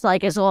exhaust,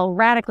 like, is all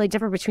radically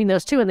different between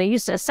those two. And they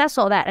used to assess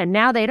all that, and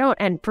now they don't.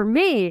 And for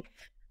me, I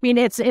mean,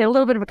 it's a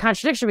little bit of a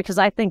contradiction because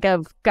I think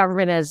of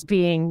government as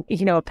being, a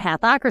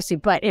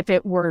pathocracy. But if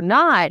it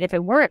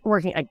weren't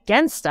working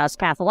against us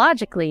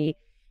pathologically,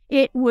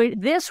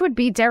 this would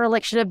be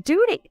dereliction of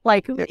duty.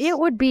 Like, it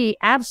would be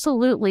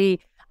absolutely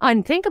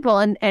unthinkable.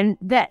 And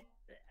that,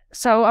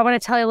 so I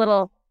want to tell you a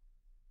little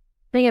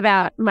thing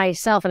about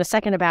myself in a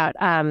second about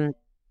a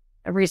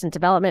recent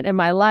development in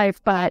my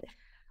life, but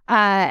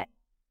I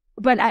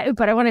want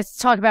to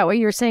talk about what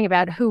you were saying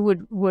about who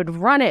would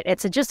run it.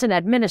 It's just an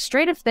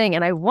administrative thing,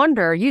 and I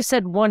wonder. You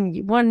said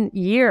one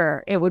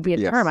year it would be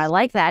a term. I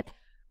like that,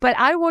 but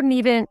I don't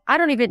even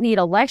need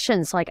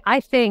elections. Like, I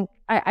think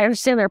I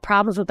understand there are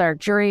problems with our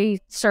jury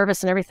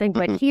service and everything,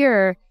 but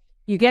here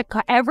you get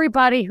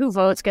everybody who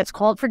votes gets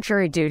called for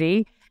jury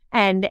duty.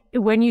 And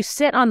when you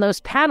sit on those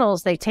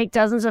panels, they take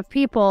dozens of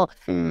people.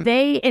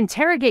 They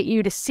interrogate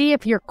you to see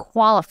if you're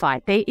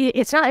qualified.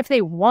 It's not if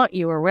they want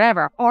you or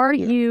whatever. Are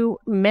you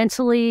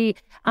mentally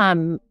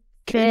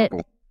fit?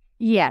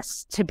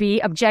 Yes, to be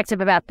objective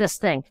about this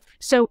thing.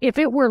 So if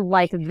it were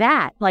like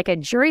that, like a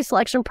jury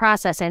selection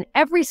process, and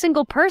every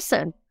single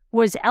person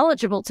was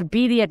eligible to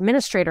be the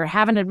administrator,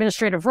 have an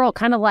administrative role,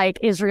 kind of like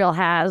Israel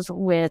has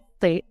with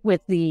the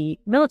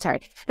military.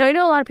 Now, I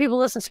know a lot of people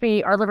listen to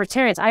me are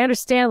libertarians. I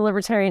understand the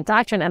libertarian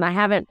doctrine, and I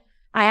haven't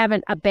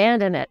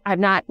abandoned it. I'm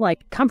not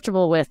like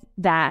comfortable with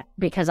that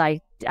because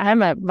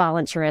I'm a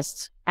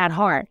voluntarist at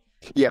heart.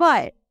 Yes.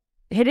 But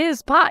it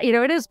is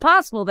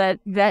possible that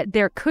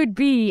there could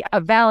be a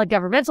valid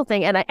governmental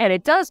thing, and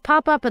it does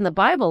pop up in the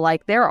Bible.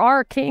 Like, there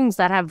are kings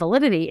that have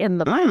validity in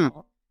the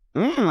Bible,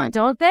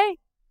 don't they?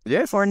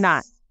 Yes. Or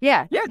not?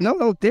 Yeah. Yeah,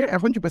 no, they're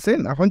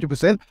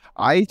 100%.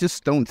 I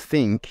just don't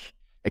think,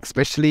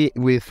 especially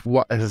with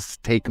what has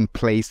taken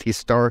place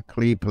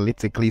historically,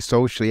 politically,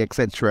 socially,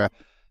 etc.,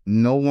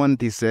 no one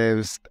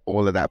deserves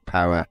all of that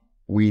power.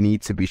 We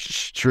need to be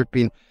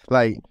stripping.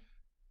 Like,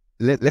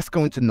 let's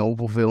go into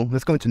Nobleville.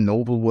 Let's go into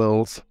Noble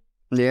World.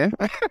 Yeah.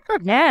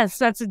 Yes,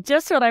 that's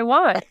just what I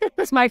want.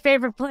 It's my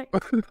favorite place.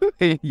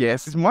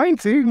 Yes, it's mine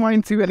too.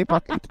 And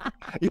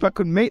if I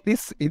could make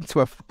this into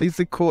a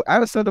physical,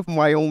 outside of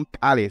my own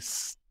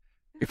palace,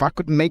 if I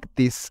could make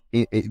this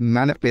it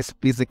manifest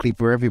physically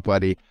for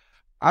everybody,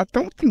 I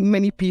don't think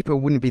many people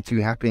wouldn't be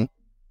too happy.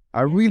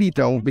 I really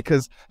don't,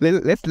 because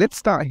let's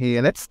start here.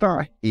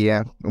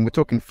 And we're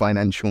talking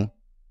financial,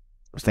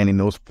 staying in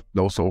those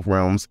sort of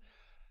realms.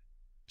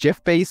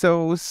 Jeff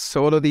Bezos,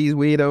 all of these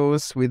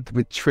weirdos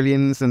with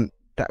trillions, and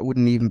that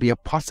wouldn't even be a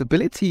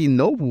possibility in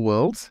Noble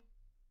World.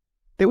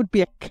 There would be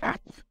a cap.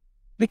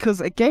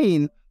 Because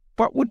again,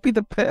 what would be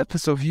the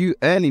purpose of you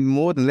earning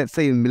more than, let's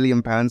say, £1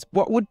 million?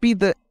 What would be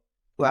the...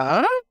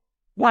 Well,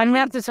 I'm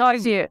have to talk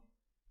to you.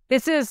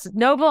 This is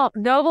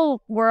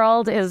Noble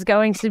World is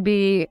going to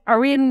be... Are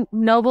we in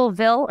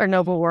Nobleville or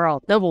Noble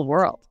World? Noble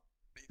World.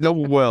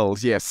 Noble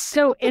World, yes.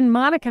 So in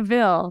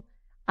Monicaville...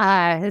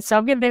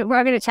 so we're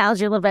going to challenge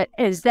you a little bit,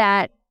 is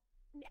that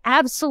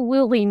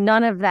absolutely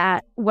none of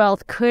that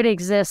wealth could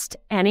exist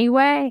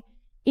anyway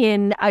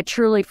in a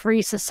truly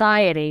free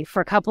society for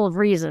a couple of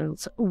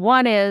reasons.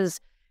 One is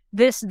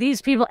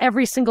these people,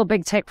 every single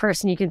big tech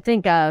person you can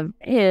think of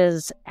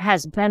has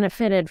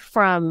benefited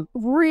from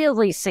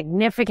really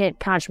significant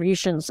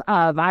contributions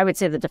of, I would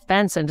say, the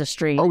defense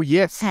industry. Oh,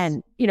 yes.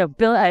 And,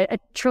 $1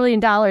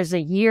 trillion a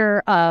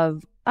year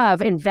of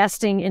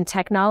investing in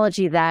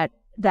technology that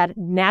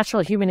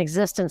natural human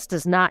existence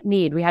does not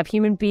need. We have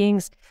human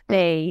beings,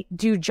 they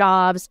do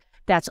jobs.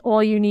 That's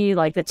all you need.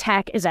 Like, the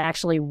tech is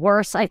actually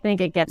worse. I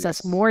think it gets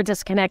us more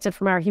disconnected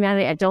from our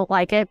humanity. I don't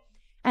like it.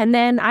 And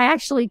then I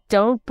actually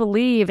don't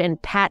believe in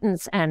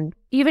patents and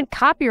even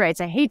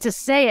copyrights. I hate to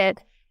say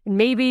it.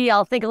 Maybe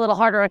I'll think a little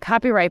harder on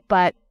copyright,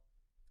 but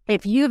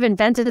if you've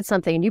invented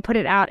something and you put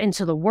it out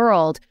into the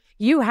world,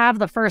 you have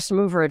the first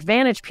mover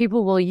advantage.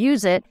 People will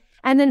use it.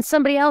 And then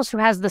somebody else who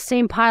has the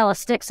same pile of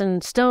sticks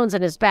and stones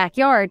in his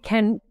backyard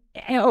can,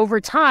 over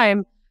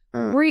time,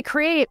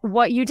 recreate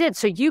what you did.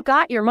 So you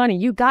got your money.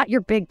 You got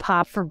your big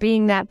pop for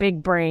being that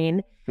big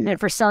brain and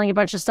for selling a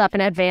bunch of stuff in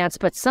advance.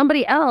 But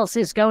somebody else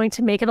is going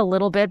to make it a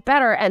little bit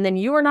better. And then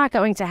you are not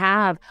going to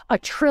have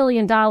 $1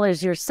 trillion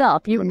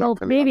yourself. You will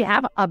maybe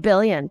have $1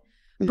 billion.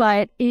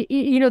 But,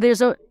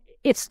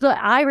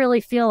 I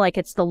really feel like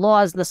it's the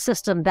laws, the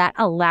system that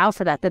allow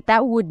for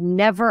that would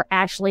never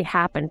actually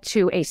happen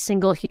to a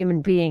single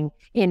human being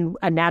in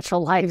a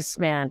natural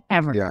lifespan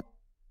ever.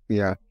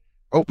 Yeah.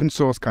 Open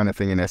source kind of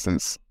thing in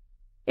essence.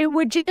 It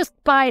would just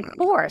by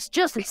force,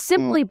 just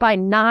simply by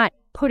not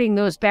putting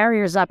those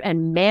barriers up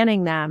and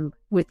manning them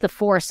with the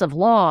force of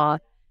law.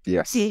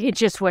 Yes. It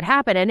just would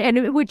happen. And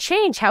it would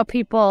change how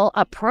people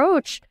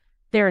approach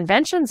their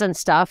inventions and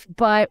stuff,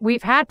 but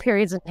we've had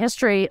periods in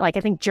history, like I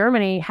think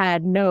Germany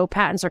had no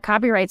patents or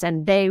copyrights,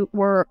 and they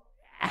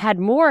had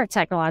more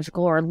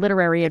technological or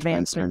literary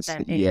advancements.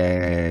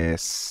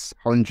 Yes,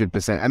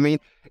 100%. I mean,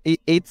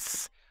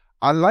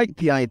 I like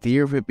the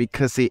idea of it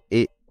because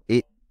it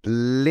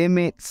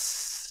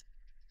limits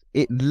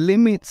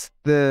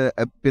the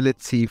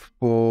ability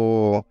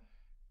for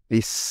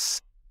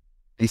these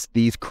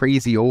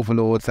crazy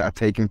overlords that are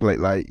taking place.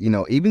 Like,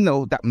 even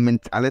though that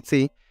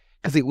mentality.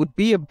 Because it would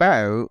be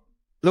about,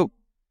 look,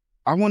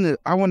 I want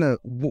to,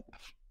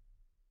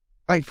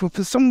 like for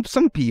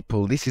some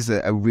people, this is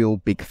a real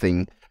big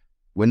thing.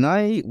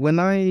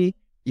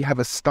 You have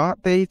a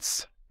start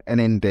date, an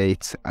end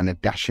date, and a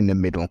dash in the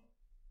middle.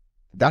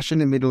 The dash in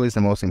the middle is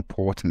the most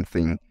important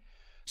thing.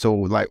 So,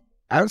 like,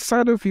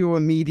 outside of your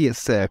immediate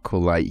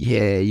circle, like,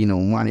 yeah, you know,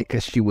 Monica,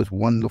 she was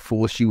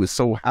wonderful. She was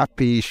so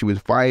happy. She was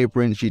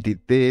vibrant. She did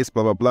this,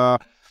 blah, blah, blah.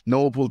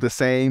 Noble, the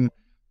same.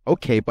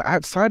 Okay, but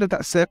outside of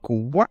that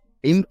circle, what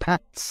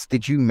impacts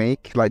did you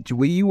make? Like,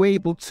 were you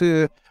able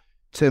to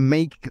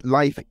make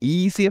life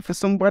easier for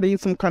somebody in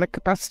some kind of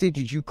capacity?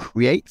 Did you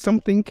create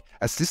something,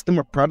 a system,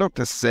 a product,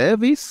 a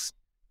service,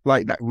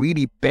 like that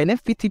really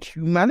benefited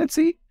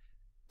humanity?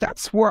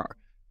 That's where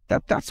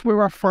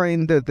I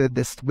find where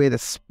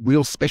the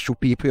real special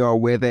people are,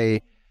 where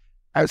they,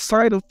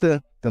 outside of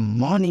the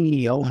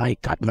money, oh my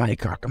God, I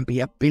can be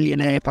a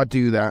billionaire if I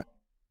do that.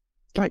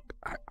 Like,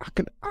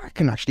 I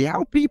can actually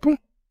help people.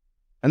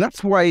 And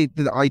that's why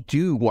I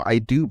do what I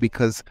do,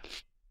 because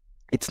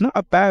it's not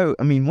about,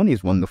 I mean, money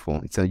is wonderful.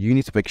 It's a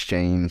unit of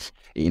exchange.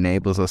 It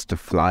enables us to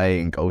fly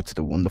and go to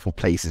the wonderful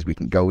places we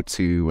can go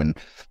to and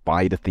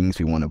buy the things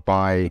we want to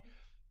buy.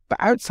 But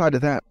outside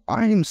of that,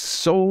 I am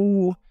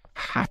so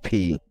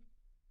happy,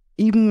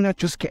 even when I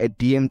just get a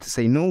DM to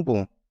say,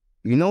 Noble,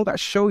 you know that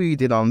show you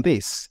did on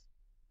this,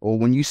 or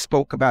when you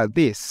spoke about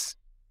this,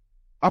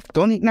 I've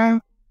done it now,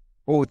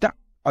 or that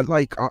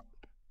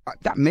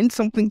meant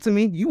something to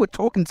me. You were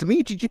talking to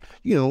me. Did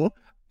you know,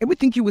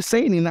 everything you were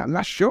saying in that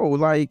last show,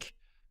 like,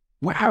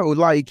 wow,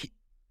 like,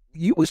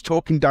 you was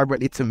talking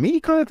directly to me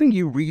kind of thing.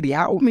 You really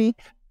helped me.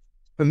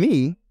 For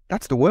me,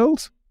 that's the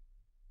world.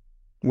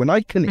 When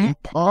I can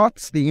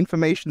impart the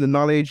information, the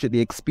knowledge,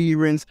 the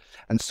experience,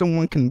 and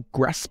someone can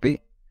grasp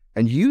it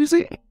and use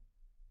it,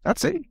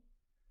 that's it.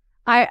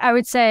 I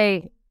would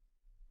say,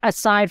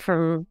 aside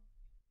from,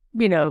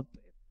 you know,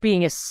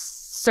 being a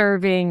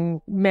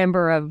serving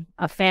member of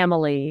a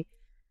family,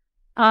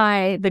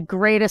 the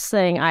greatest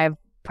thing that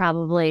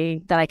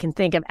I can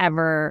think of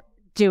ever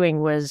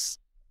doing was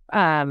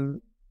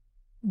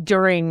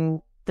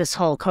during this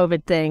whole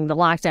COVID thing, the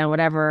lockdown,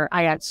 whatever,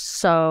 I got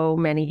so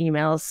many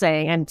emails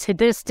saying, and to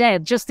this day,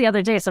 just the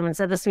other day, someone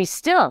said this to me,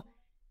 still,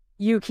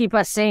 you keep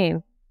us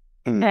sane.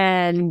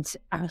 And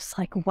I was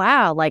like,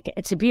 wow, like,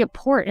 to be a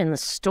port in the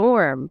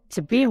storm,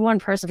 to be one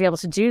person to be able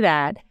to do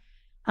that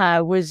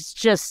was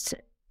just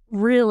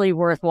really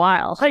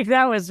worthwhile. Like,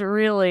 that was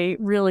really,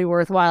 really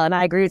worthwhile. And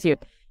I agree with you.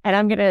 And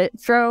I'm going to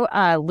throw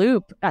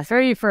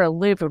you for a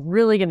loop. We're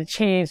really going to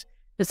change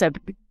this a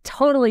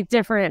totally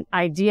different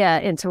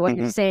idea into what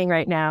you're saying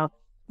right now,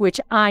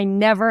 which I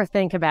never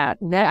think about.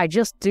 I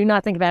just do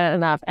not think about it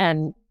enough.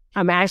 And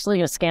I'm actually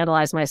going to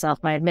scandalize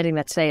myself by admitting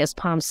that today is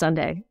Palm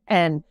Sunday.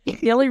 And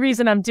the only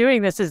reason I'm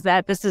doing this is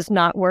that this does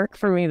not work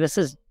for me. This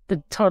is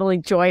the totally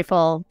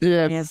joyful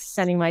way of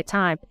spending my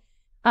time.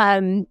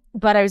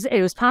 But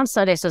it was Palm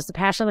Sunday, so it's the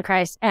Passion of the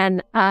Christ.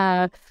 And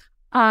I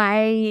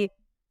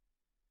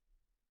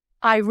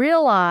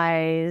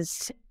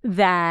realized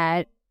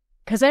that,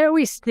 because I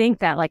always think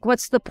that, like,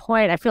 what's the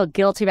point? I feel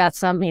guilty about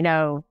some, you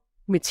know,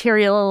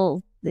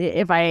 material,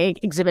 if I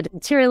exhibit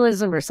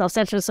materialism or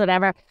self-centeredness,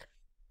 whatever.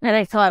 And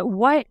I thought,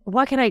 what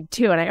can I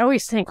do? And I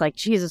always think, like,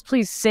 Jesus,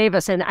 please save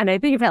us. And I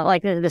think about,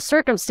 like, the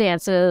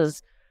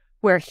circumstances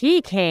where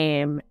he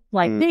came,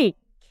 like, they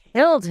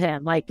killed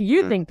him. Like,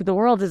 you think the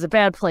world is a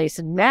bad place,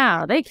 and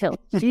now they killed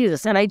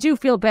Jesus. And I do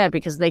feel bad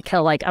because they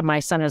kill, like, my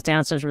son has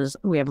Down syndrome,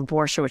 we have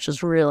abortion, which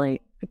is really,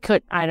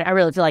 I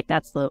really feel like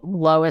that's the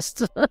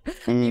lowest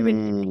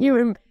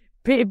human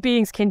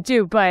beings can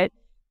do. But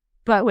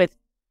with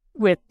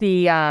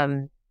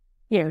the,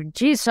 you know,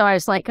 Jesus, so I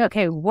was like,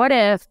 okay, what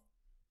if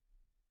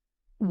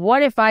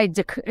I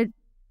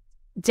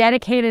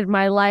dedicated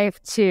my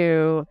life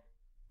to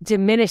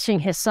diminishing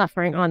his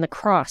suffering on the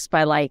cross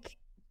by, like,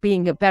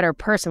 being a better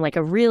person, like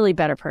a really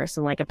better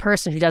person, like a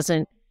person who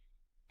doesn't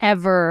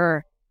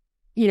ever,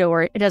 you know,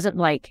 or it doesn't,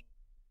 like,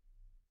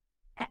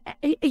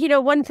 you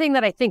know, one thing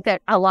that I think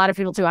that a lot of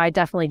people do, I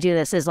definitely do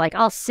this, is, like,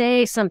 I'll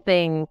say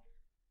something,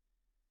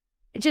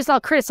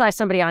 I'll criticize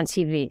somebody on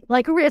TV.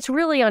 Like, it's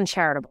really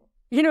uncharitable.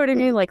 You know what I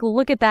mean? Like,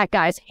 look at that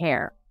guy's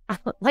hair.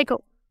 Like,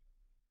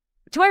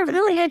 do I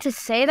really have to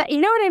say that? You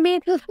know what I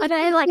mean? And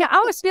I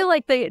always feel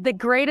like the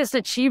greatest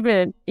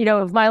achievement, you know,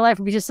 of my life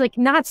would be just, like,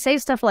 not say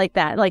stuff like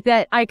that. Like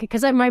that,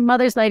 because my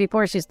mother's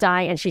 94, she's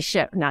dying, and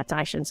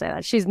I shouldn't say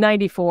that. She's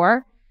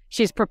 94.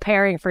 She's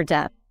preparing for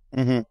death.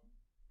 Mm-hmm.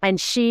 And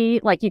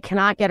she, like, you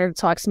cannot get her to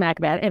talk smack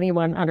about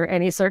anyone under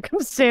any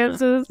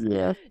circumstances.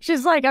 Yeah.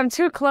 She's like, I'm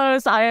too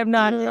close. I am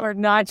not, or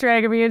not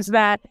dragging me into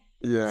that.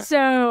 Yeah.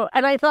 So,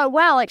 and I thought,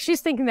 wow, like,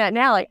 she's thinking that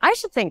now. Like, I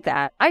should think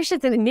that. I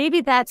should think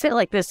maybe that's it.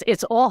 Like, this,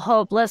 it's all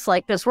hopeless.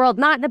 Like, this world,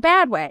 not in a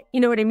bad way.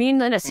 You know what I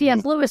mean? In a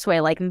C.S. Lewis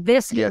way. Like,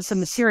 this is a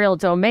material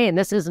domain.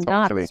 This is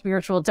not a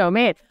spiritual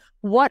domain.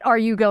 What are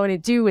you going to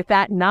do with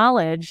that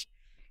knowledge?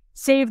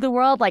 Save the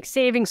world, like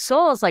saving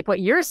souls, like what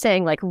you're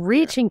saying, like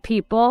reaching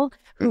people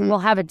who will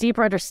have a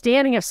deeper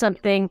understanding of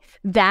something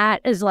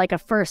that is like a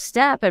first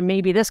step. And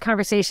maybe this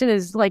conversation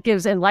is like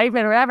gives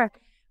enlightenment or whatever.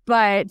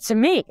 But to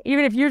me,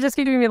 even if you're just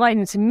giving me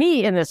enlightenment to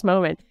me in this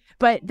moment,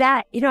 But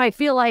that, I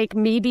feel like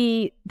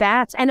maybe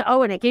that's, and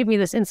it gave me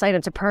this insight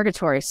into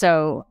purgatory.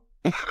 So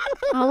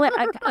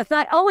I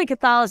thought only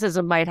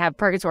Catholicism might have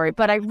purgatory,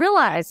 but I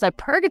realized that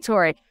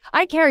purgatory,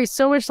 I carry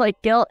so much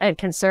like guilt and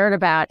concern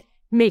about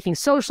making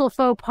social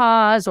faux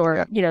pas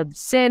or,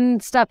 sin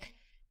stuff.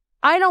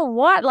 I don't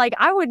want,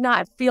 I would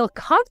not feel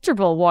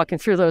comfortable walking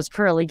through those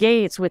pearly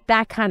gates with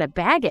that kind of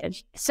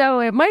baggage.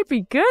 So it might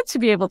be good to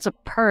be able to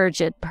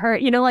purge it,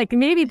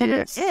 maybe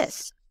that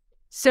is.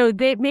 So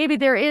maybe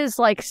there is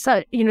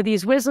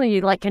these wisdom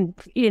you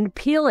can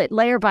peel it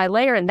layer by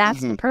layer. And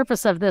that's the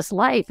purpose of this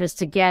life, is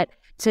to get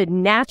to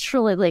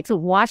naturally, to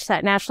watch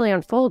that naturally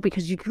unfold,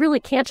 because you really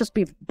can't just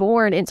be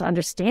born into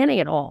understanding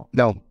it all.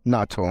 No,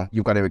 not at all.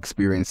 You've got to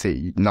experience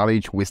it.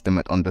 Knowledge, wisdom,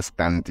 and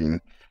understanding.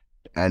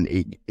 And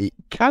it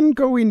can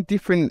go in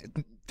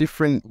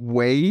different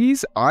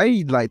ways.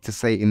 I like to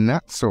say in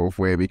that sort of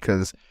way,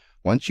 because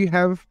once you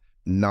have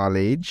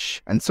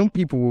knowledge, and some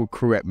people will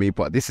correct me,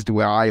 but this is the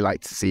way I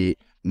like to see it: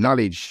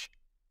 knowledge,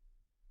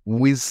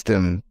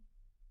 wisdom.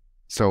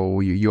 So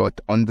you're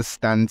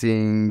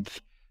understanding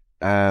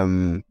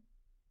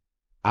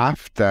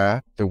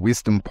after the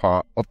wisdom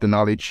part of the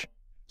knowledge.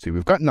 So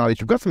we've got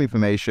knowledge, we've got some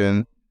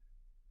information.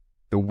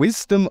 The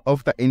wisdom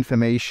of that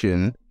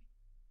information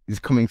is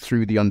coming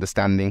through the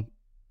understanding.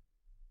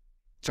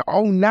 So,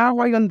 now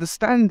I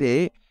understand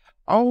it.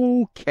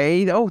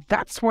 Okay,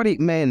 that's what it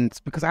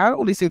meant. Because I had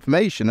all this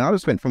information. I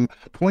just went from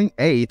point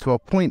A to a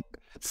point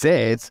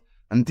Z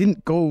and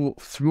didn't go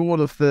through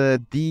all of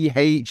the D,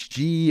 H,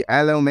 G,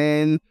 L, M,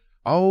 N.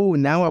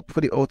 Now I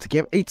put it all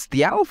together. It's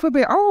the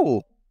alphabet.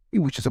 It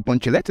was just a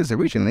bunch of letters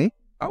originally.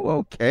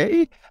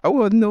 Okay.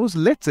 And those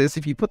letters,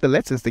 if you put the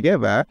letters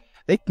together,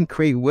 they can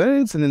create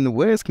words, and then the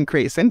words can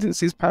create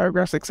sentences,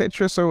 paragraphs,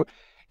 etc. So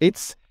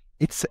it's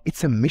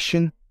a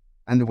mission.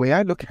 And the way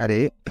I look at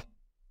it,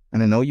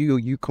 and I know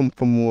you come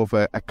from more of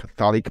a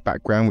Catholic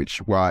background,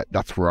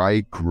 that's where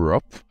I grew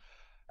up.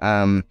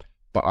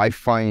 But I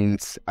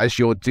find, as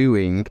you're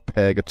doing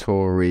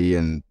purgatory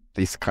and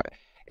this kind,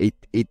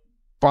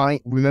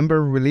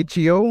 remember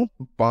religio,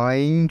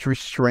 bind,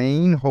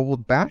 restrain,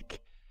 hold back.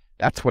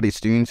 That's what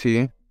it's doing to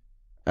you.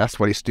 That's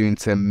what it's doing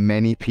to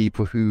many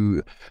people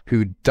who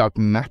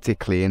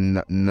dogmatically,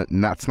 and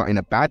that's not in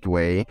a bad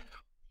way,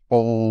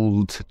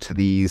 hold to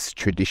these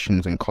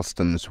traditions and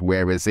customs.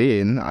 Whereas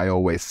I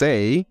always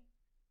say,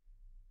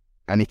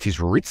 and it is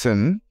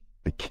written,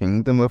 the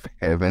kingdom of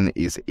heaven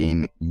is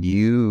in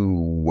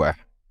you.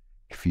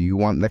 If you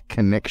want the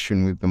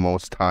connection with the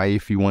Most High,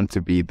 if you want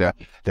to be the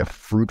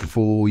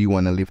fruitful, you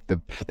want to live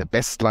the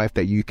best life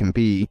that you can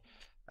be,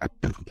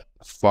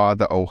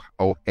 Father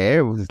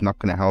O'Hare is not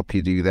going to help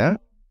you do that.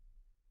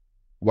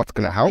 What's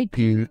going to help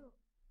you?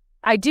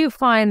 I do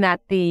find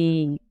that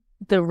the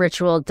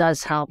ritual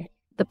does help.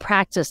 The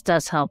practice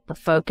does help, the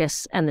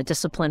focus and the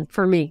discipline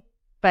for me.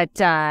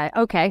 But,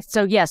 okay.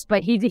 So yes,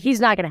 but he's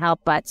not going to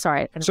help, but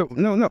sorry. So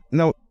no,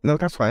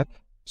 that's fine.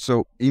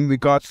 So in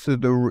regards to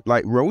the,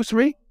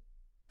 rosary,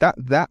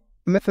 that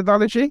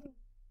methodology,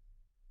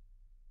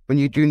 when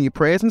you're doing your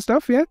prayers and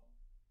stuff, yeah?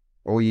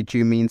 Or do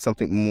you mean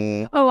something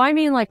more? Oh, I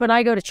mean, when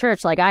I go to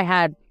church, I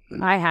had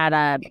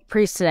a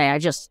priest today. I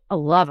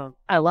love him.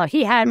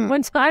 He had,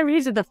 one time,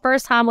 the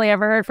first homily I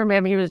ever heard from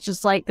him, he was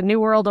just like, the New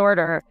World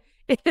Order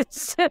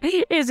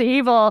is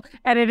evil,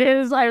 and it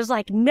is. I was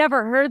like,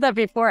 never heard that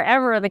before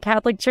ever in the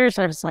Catholic Church.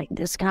 I was like,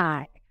 this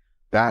guy.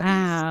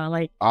 Wow,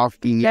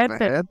 I've never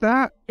heard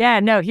that.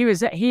 Yeah, no, he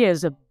is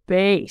a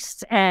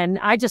beast, and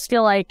I just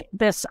feel like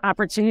this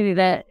opportunity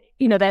that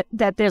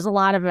that there's a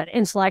lot of an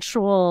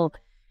intellectual,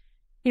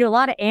 a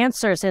lot of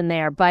answers in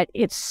there, but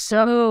it's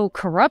so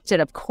corrupted,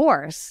 of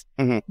course,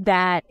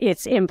 that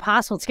it's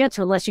impossible to get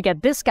to unless you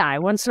get this guy.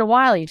 Once in a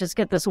while, you just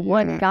get this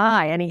one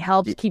guy, and he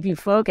helps keep you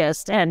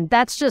focused. And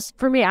that's just,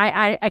 for me,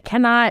 I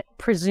cannot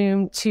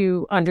presume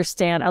to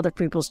understand other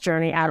people's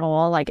journey at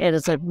all. It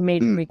is a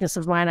major weakness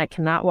of mine. I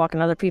cannot walk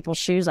in other people's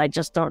shoes. I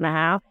just don't know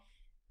how.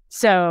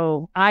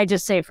 So I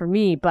just say for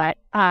me, but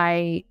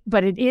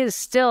it is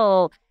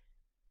still...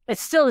 It's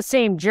still the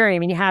same journey. I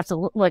mean, you have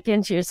to look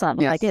into yourself.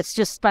 Yes. It's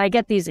just, but I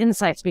get these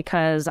insights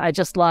because I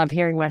just love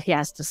hearing what he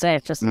has to say.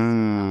 It's just,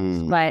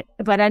 but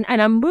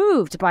I'm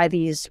moved by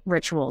these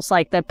rituals,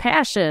 like the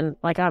passion.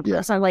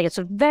 It's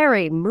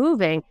very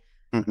moving.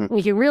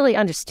 You can really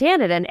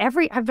understand it, and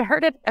I've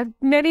heard it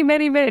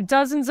many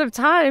dozens of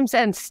times,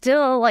 and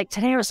still,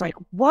 today I was like,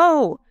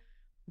 whoa.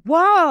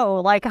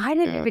 I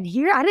didn't even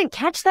hear, I didn't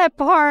catch that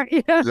part.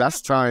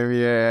 Last time,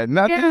 yeah.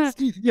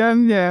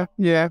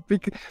 Yeah.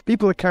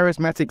 People are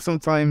charismatic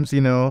sometimes,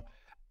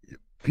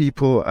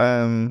 people,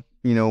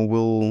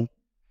 will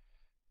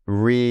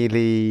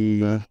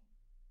really,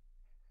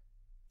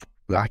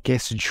 I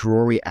guess,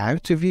 draw it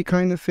out of you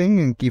kind of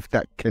thing and give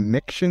that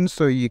connection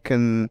so you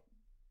can.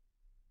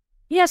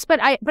 Yes,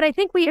 but I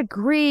think we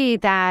agree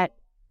that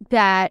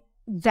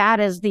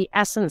is the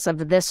essence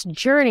of this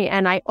journey.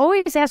 And I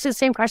always ask the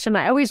same question.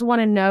 I always want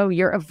to know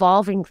your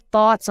evolving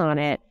thoughts on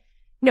it.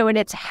 And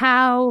it's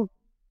how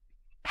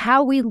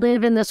we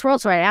live in this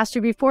world. So I asked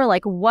you before,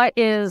 what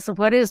is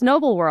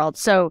noble world?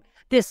 So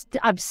this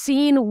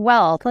obscene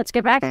wealth, let's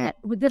get back to that.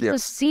 This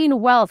obscene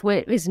wealth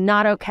is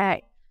not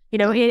okay. You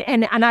know,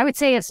 and I would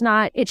say it's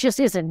not, it just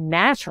isn't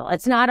natural.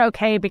 It's not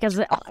okay because,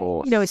 you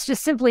know, it's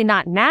just simply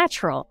not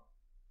natural.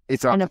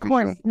 And of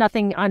course,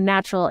 nothing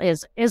unnatural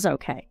is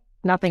okay.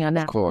 Nothing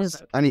unnatural is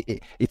okay.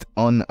 And it's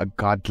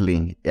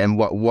ungodly.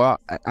 And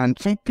and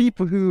some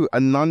people who are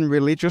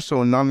non-religious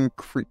or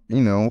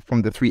you know,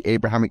 from the 3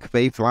 Abrahamic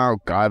faiths, oh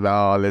God,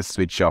 let's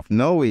switch off.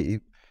 No,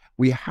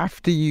 we have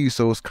to use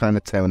those kind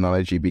of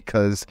terminology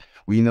because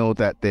we know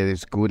that there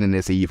is good and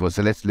there's evil.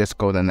 So let's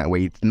go down that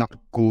way. It's not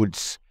good.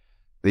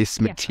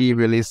 This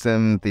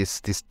materialism,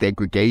 this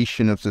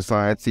degradation of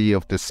society,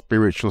 of the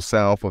spiritual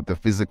self, of the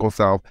physical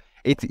self,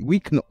 we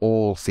can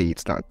all see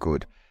it's not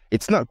good.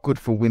 It's not good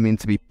for women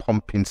to be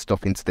pumping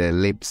stuff into their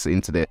lips,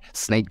 into their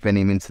snake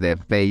venom, into their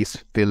face,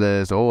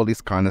 fillers, all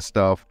this kind of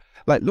stuff.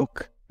 Like,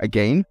 look,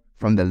 again,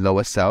 from the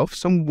lower self,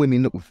 some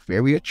women look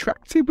very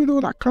attractive with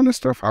all that kind of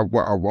stuff. I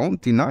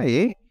won't deny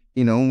it.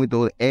 You know, with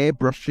all the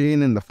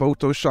airbrushing and the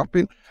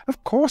photoshopping.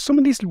 Of course, some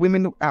of these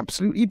women look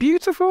absolutely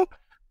beautiful.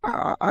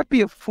 I'd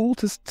be a fool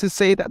to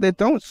say that they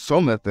don't.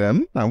 Some of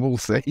them, I will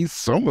say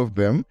some of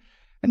them.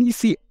 And you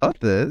see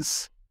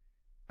others,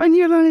 and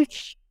you're like,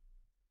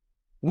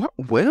 what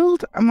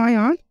world am I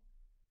on?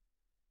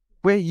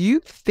 Where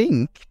you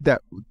think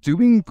that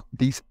doing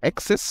these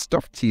excess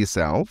stuff to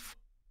yourself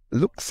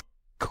looks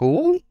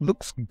cool,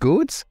 looks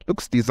good,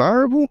 looks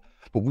desirable.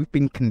 But we've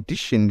been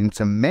conditioned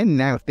into men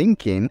now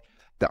thinking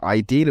the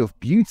ideal of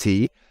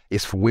beauty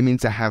is for women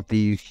to have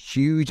these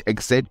huge,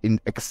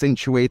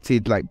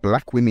 accentuated, like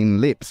black women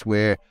lips,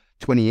 where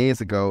 20 years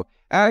ago,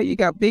 you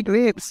got big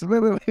lips,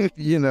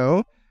 you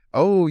know.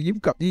 Oh, you're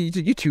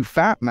too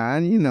fat,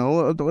 man, you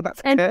know.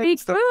 That's and big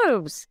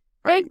boobs.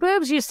 Big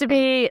boobs used to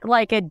be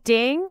like a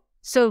ding.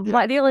 So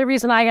the only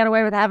reason I got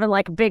away with having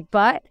like a big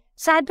butt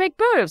is I had big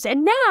boobs.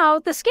 And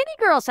now the skinny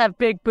girls have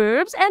big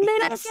boobs, and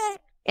then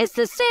it's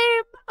the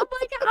same. I'm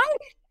like,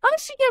 I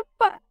should get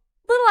a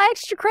little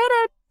extra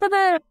credit for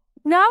the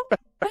no.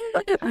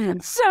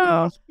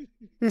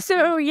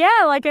 So yeah,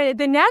 like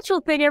the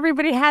natural thing,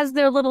 everybody has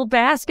their little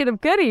basket of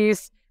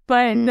goodies,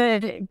 but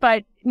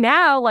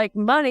now like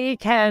money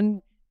can,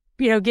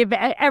 you know, give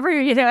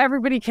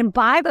everybody can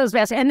buy those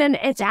baskets, and then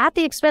it's at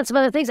the expense of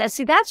other things. And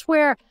see, that's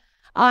where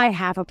I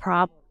have a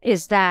problem,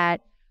 is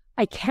that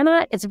I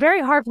cannot. It's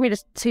very hard for me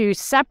to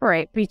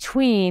separate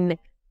between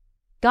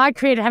God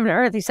created heaven and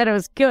earth. He said it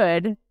was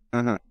good,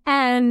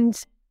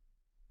 and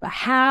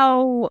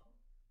how.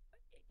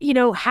 You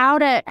know, how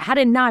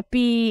to not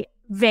be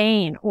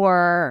vain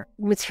or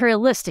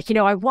materialistic. You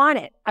know, I want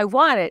it.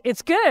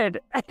 It's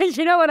good.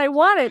 You know, and I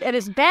want it. And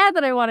it's bad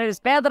that I want it. It's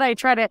bad that I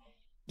try to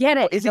get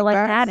it. Is it like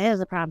bad? That is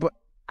a problem. But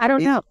I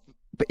don't know.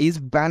 But is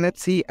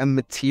vanity and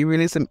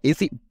materialism,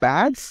 is it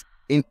bad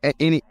in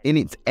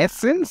its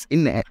essence?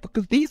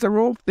 Because these are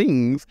all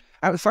things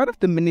outside of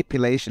the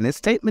manipulation. Let's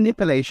take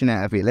manipulation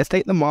out of it. Let's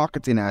take the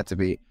marketing out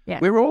of it. Yeah.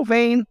 We're all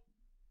vain.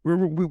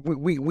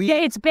 Yeah,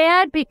 it's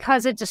bad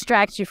because it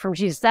distracts you from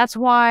Jesus. That's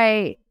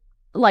why,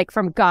 like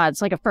from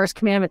God's, like a first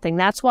commandment thing.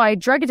 That's why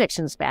drug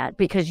addiction is bad,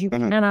 because you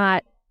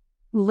cannot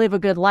live a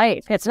good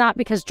life. It's not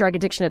because drug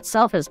addiction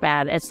itself is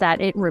bad. It's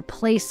that it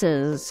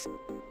replaces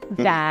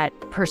that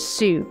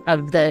pursuit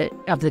of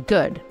the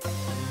good.